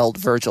misspelled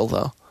Virgil,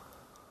 though.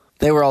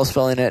 They were all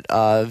spelling it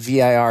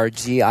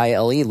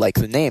Virgile, like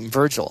the name,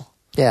 Virgil.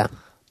 Yeah.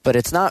 But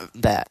it's not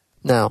that.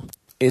 No.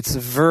 It's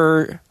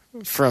from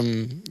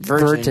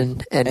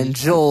Virgin and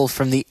Joel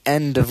from the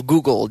end of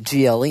Google,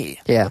 GLE.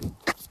 Yeah.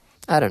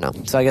 I don't know.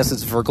 So I guess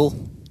it's Virgil?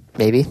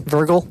 Maybe.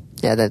 Virgil?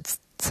 Yeah, that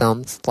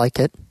sounds like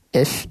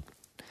it-ish.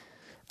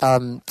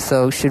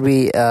 So should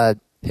we...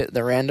 hit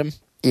the random?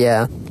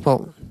 Yeah.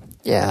 Well,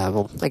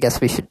 I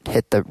guess we should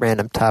hit the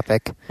random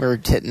topic. We're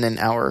hitting an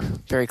hour.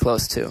 Very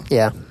close, too.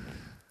 Yeah.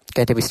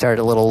 Granted, we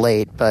started a little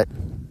late, but...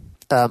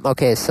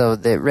 okay, so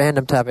the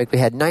random topic, we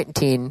had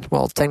 19,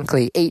 well,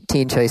 technically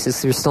 18 choices,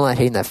 so we're still not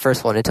hitting that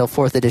first one until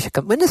 4th edition.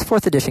 When is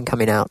 4th edition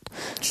coming out?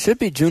 It should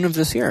be June of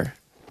this year.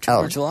 June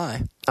or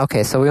July.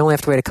 Okay, so we only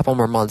have to wait a couple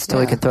more months till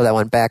we can throw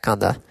it back on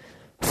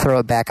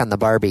the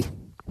Barbie.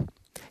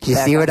 Did you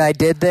see what I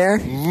did there?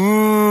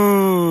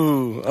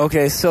 Ooh.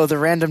 Okay, so the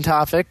random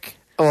topic...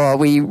 Well,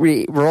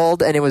 we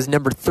rolled, and it was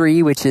number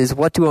 3, which is,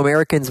 what do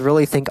Americans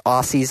really think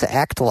Aussies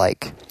act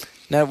like?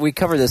 Now, we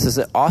covered this. Is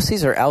it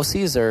Aussies or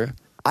Aussies or...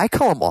 I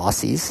call them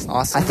Aussies.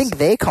 Aussies? I think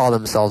they call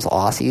themselves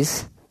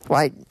Aussies.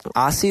 Why?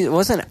 Aussies? It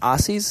wasn't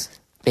Aussies?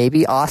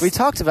 Maybe Aussies. We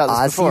talked about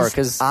this before.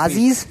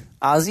 Aussies?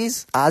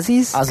 Aussies?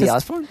 Ozzy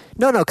Osbourne?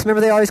 No, because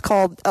remember they always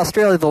called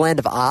Australia the land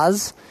of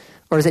Oz?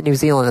 Or is it New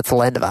Zealand that's the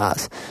land of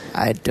Oz?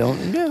 I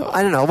don't know.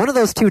 I don't know. One of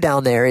those two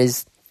down there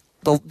is...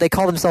 they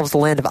call themselves the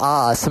land of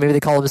Oz, so maybe they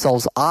call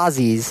themselves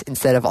Aussies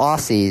instead of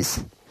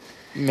Aussies.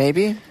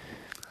 Maybe.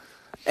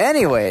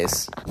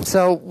 Anyways,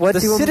 so what the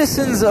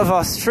citizens of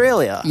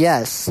Australia?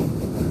 Yes,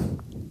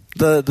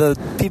 the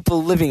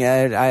people living.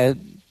 That's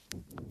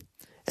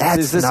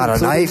is this not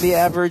a knife. The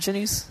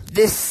Aborigines?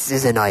 This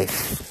is a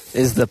knife.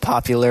 Is the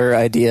popular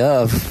idea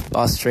of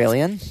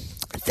Australian?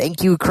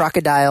 Thank you,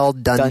 Crocodile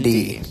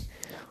Dundee.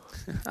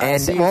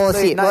 And let's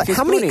see.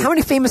 How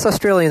many famous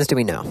Australians do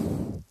we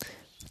know?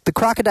 The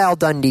Crocodile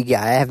Dundee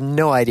guy. I have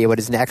no idea what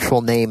his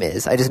actual name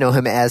is. I just know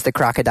him as the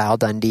Crocodile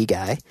Dundee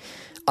guy.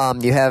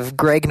 You have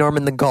Greg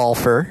Norman the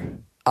golfer.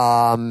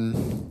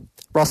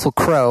 Russell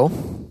Crowe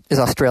is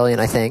Australian,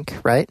 I think,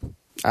 right?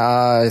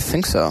 I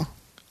think so.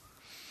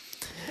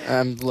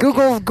 I'm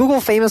looking.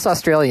 Google famous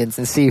Australians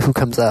and see who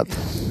comes up.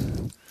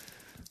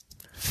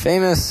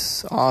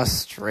 Famous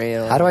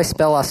Australia. How do I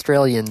spell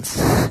Australians?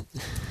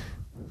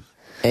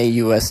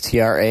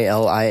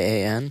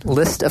 Australian.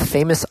 List of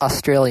famous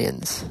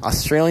Australians.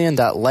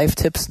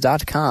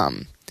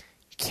 Australian.lifetips.com.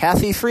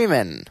 Kathy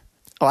Freeman.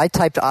 Oh, I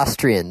typed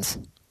Austrians.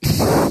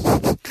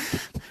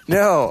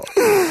 No.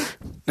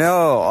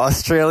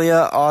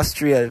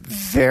 Austria.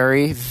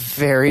 Very,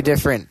 very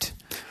different.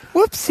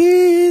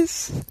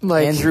 Whoopsies.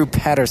 Andrew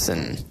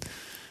Patterson.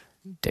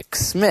 Dick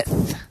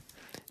Smith.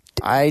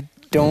 I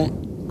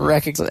don't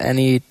recognize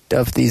any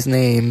of these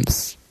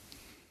names.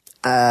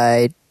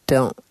 I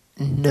don't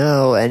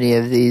know any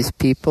of these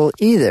people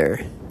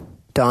either.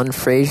 Don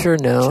Fraser?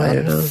 No, I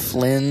don't know.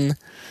 Flynn.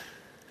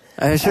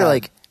 I'm sure,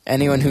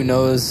 anyone who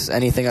knows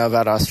anything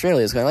about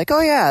Australia is going like,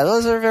 oh yeah,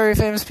 those are very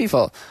famous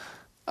people.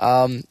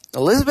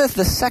 Elizabeth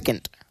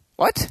II.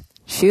 What?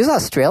 She was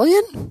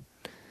Australian?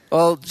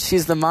 Well,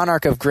 she's the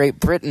monarch of Great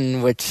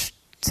Britain, which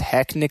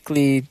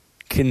technically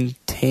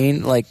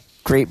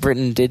Great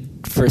Britain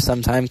did for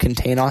some time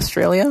contain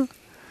Australia.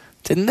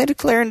 Didn't they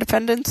declare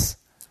independence?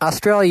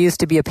 Australia used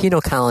to be a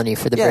penal colony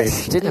for the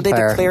British Didn't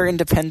Empire. they declare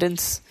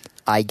independence?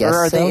 I guess so.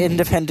 Or are they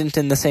independent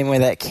in the same way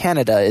that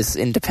Canada is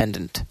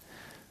independent?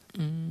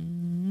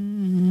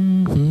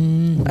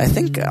 I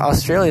think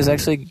Australia is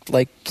actually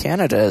like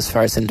Canada as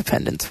far as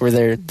independence,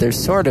 where they're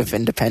sort of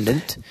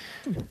independent.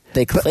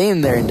 They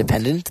claim they're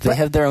independent. They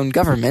have their own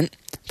government,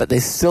 but they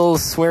still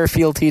swear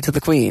fealty to the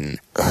Queen.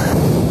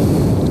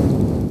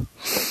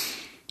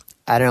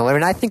 I don't know.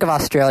 When I think of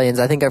Australians,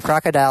 I think of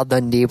Crocodile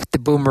Dundee with the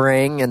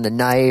boomerang and the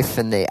knife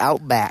and the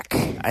outback.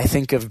 I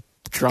think of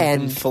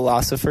drunken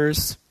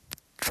philosophers.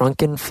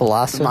 Drunken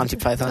philosopher? Monty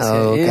Python.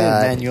 Oh,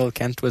 God. Emmanuel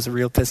Kent was a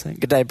real pissant.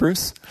 Good day,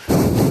 Bruce.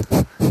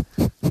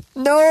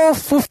 No,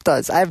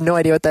 fooftas. I have no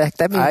idea what the heck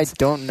that means. I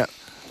don't know.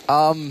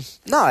 No,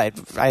 I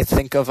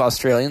think of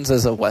Australians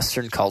as a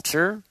Western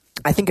culture.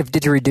 I think of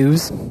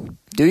didgeridoos.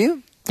 Do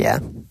you? Yeah.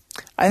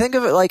 I think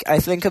of it I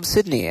think of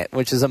Sydney,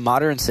 which is a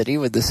modern city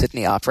with the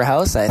Sydney Opera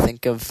House. I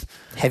think of...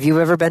 Have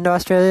you ever been to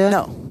Australia?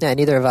 No. Yeah,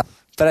 neither have I.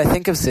 But I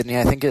think of Sydney.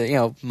 I think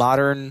of,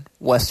 modern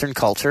Western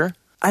culture.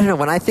 I don't know.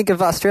 When I think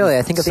of Australia,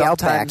 I think of the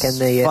outback and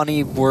the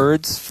funny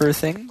words for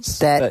things.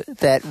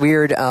 That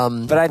weird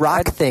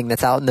rock thing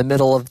that's out in the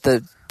middle of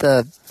the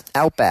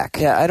outback.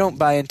 Yeah, I don't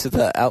buy into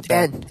the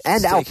outback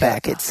and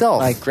outback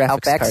itself. My graphics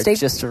Outback card steak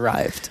just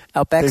arrived.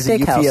 Outback There's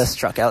Steakhouse. a UPS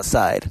truck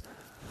outside.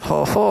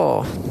 Ho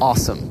ho!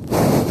 Awesome.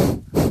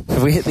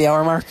 Have we hit the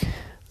hour mark?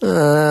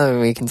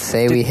 We can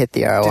say we hit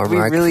the hour mark. Did we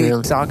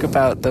really talk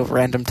about the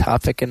random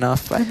topic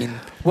enough? I mean,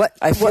 what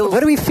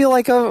do we feel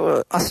like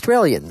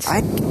Australians?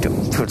 I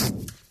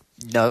don't.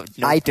 No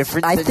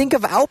different. I think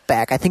of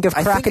Outback. I think of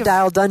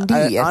Crocodile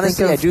Dundee.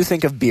 Honestly, I do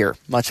think of beer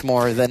much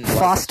more than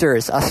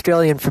Foster's,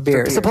 Australian for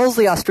beer.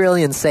 Supposedly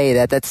Australians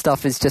say that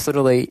stuff is just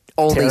literally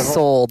only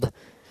sold.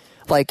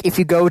 Like, if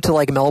you go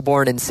to,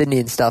 Melbourne and Sydney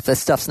and stuff, this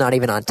stuff's not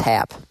even on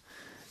tap.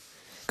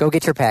 Go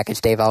get your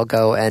package, Dave. I'll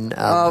go and...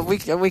 we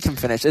can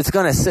finish. It's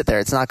going to sit there.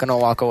 It's not going to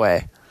walk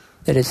away.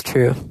 That is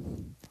true.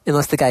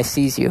 Unless the guy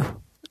sees you.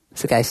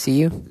 Does the guy see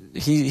you?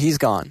 He's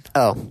gone.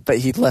 Oh. But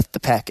he left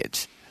the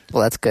package.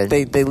 Well, that's good.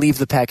 They leave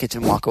the package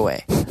and walk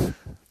away.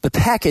 The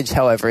package,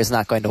 however, is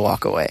not going to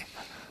walk away.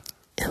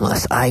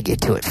 Unless I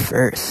get to it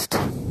first.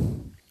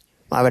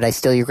 Why would I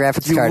steal your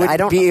graphics card? I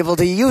don't be able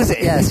to use it.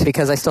 Yes,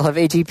 because I still have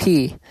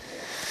AGP.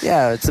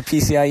 Yeah, it's a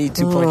PCIe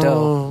 2.0.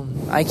 Oh.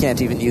 I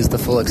can't even use the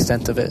full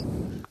extent of it.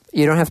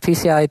 You don't have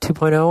PCIe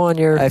 2.0 on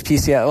your... I have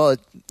PCIe... Well,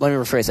 let me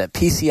rephrase that.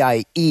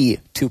 PCIe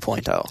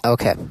 2.0.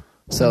 Okay.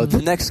 So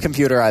the next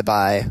computer I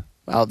buy,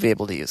 I'll be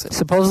able to use it.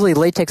 Supposedly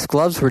latex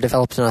gloves were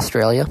developed in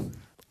Australia.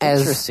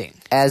 Interesting.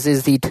 As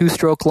is the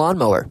two-stroke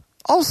lawnmower.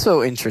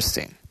 Also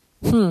interesting.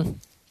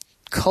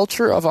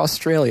 Culture of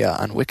Australia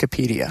on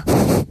Wikipedia.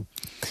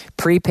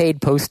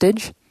 Prepaid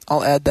postage.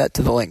 I'll add that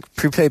to the link.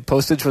 Prepaid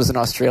postage was an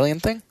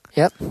Australian thing?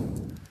 Yep.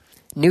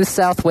 New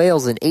South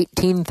Wales in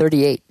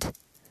 1838.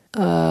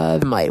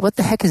 What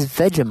the heck is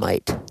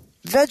Vegemite?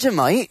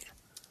 Vegemite?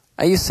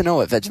 I used to know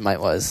what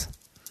Vegemite was.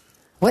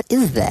 What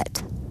is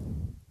that?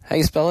 How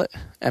you spell it?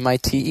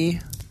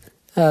 M-I-T-E?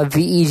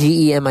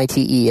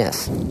 V-E-G-E-M-I-T-E,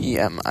 yes.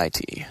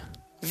 E-M-I-T.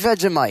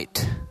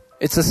 Vegemite.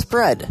 It's a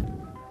spread.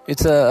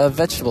 It's a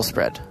vegetable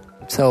spread.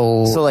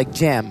 So like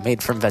jam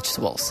made from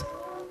vegetables.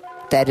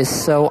 That is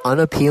so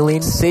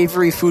unappealing.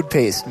 Savory food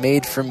paste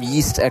made from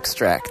yeast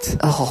extract.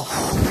 Oh.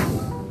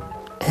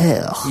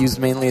 Ew. Used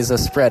mainly as a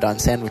spread on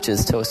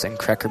sandwiches, toast, and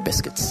cracker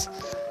biscuits.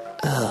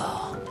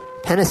 Oh.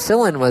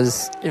 Penicillin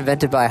was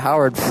invented by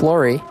Howard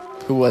Florey.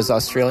 Who was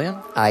Australian?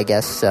 I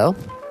guess so.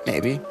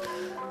 Maybe.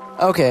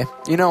 Okay,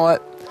 you know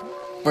what?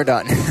 We're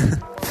done.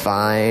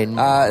 Fine.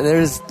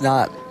 There's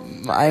not...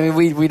 I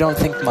mean, we don't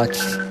think much.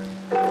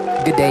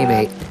 Good day,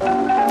 mate.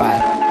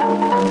 Bye.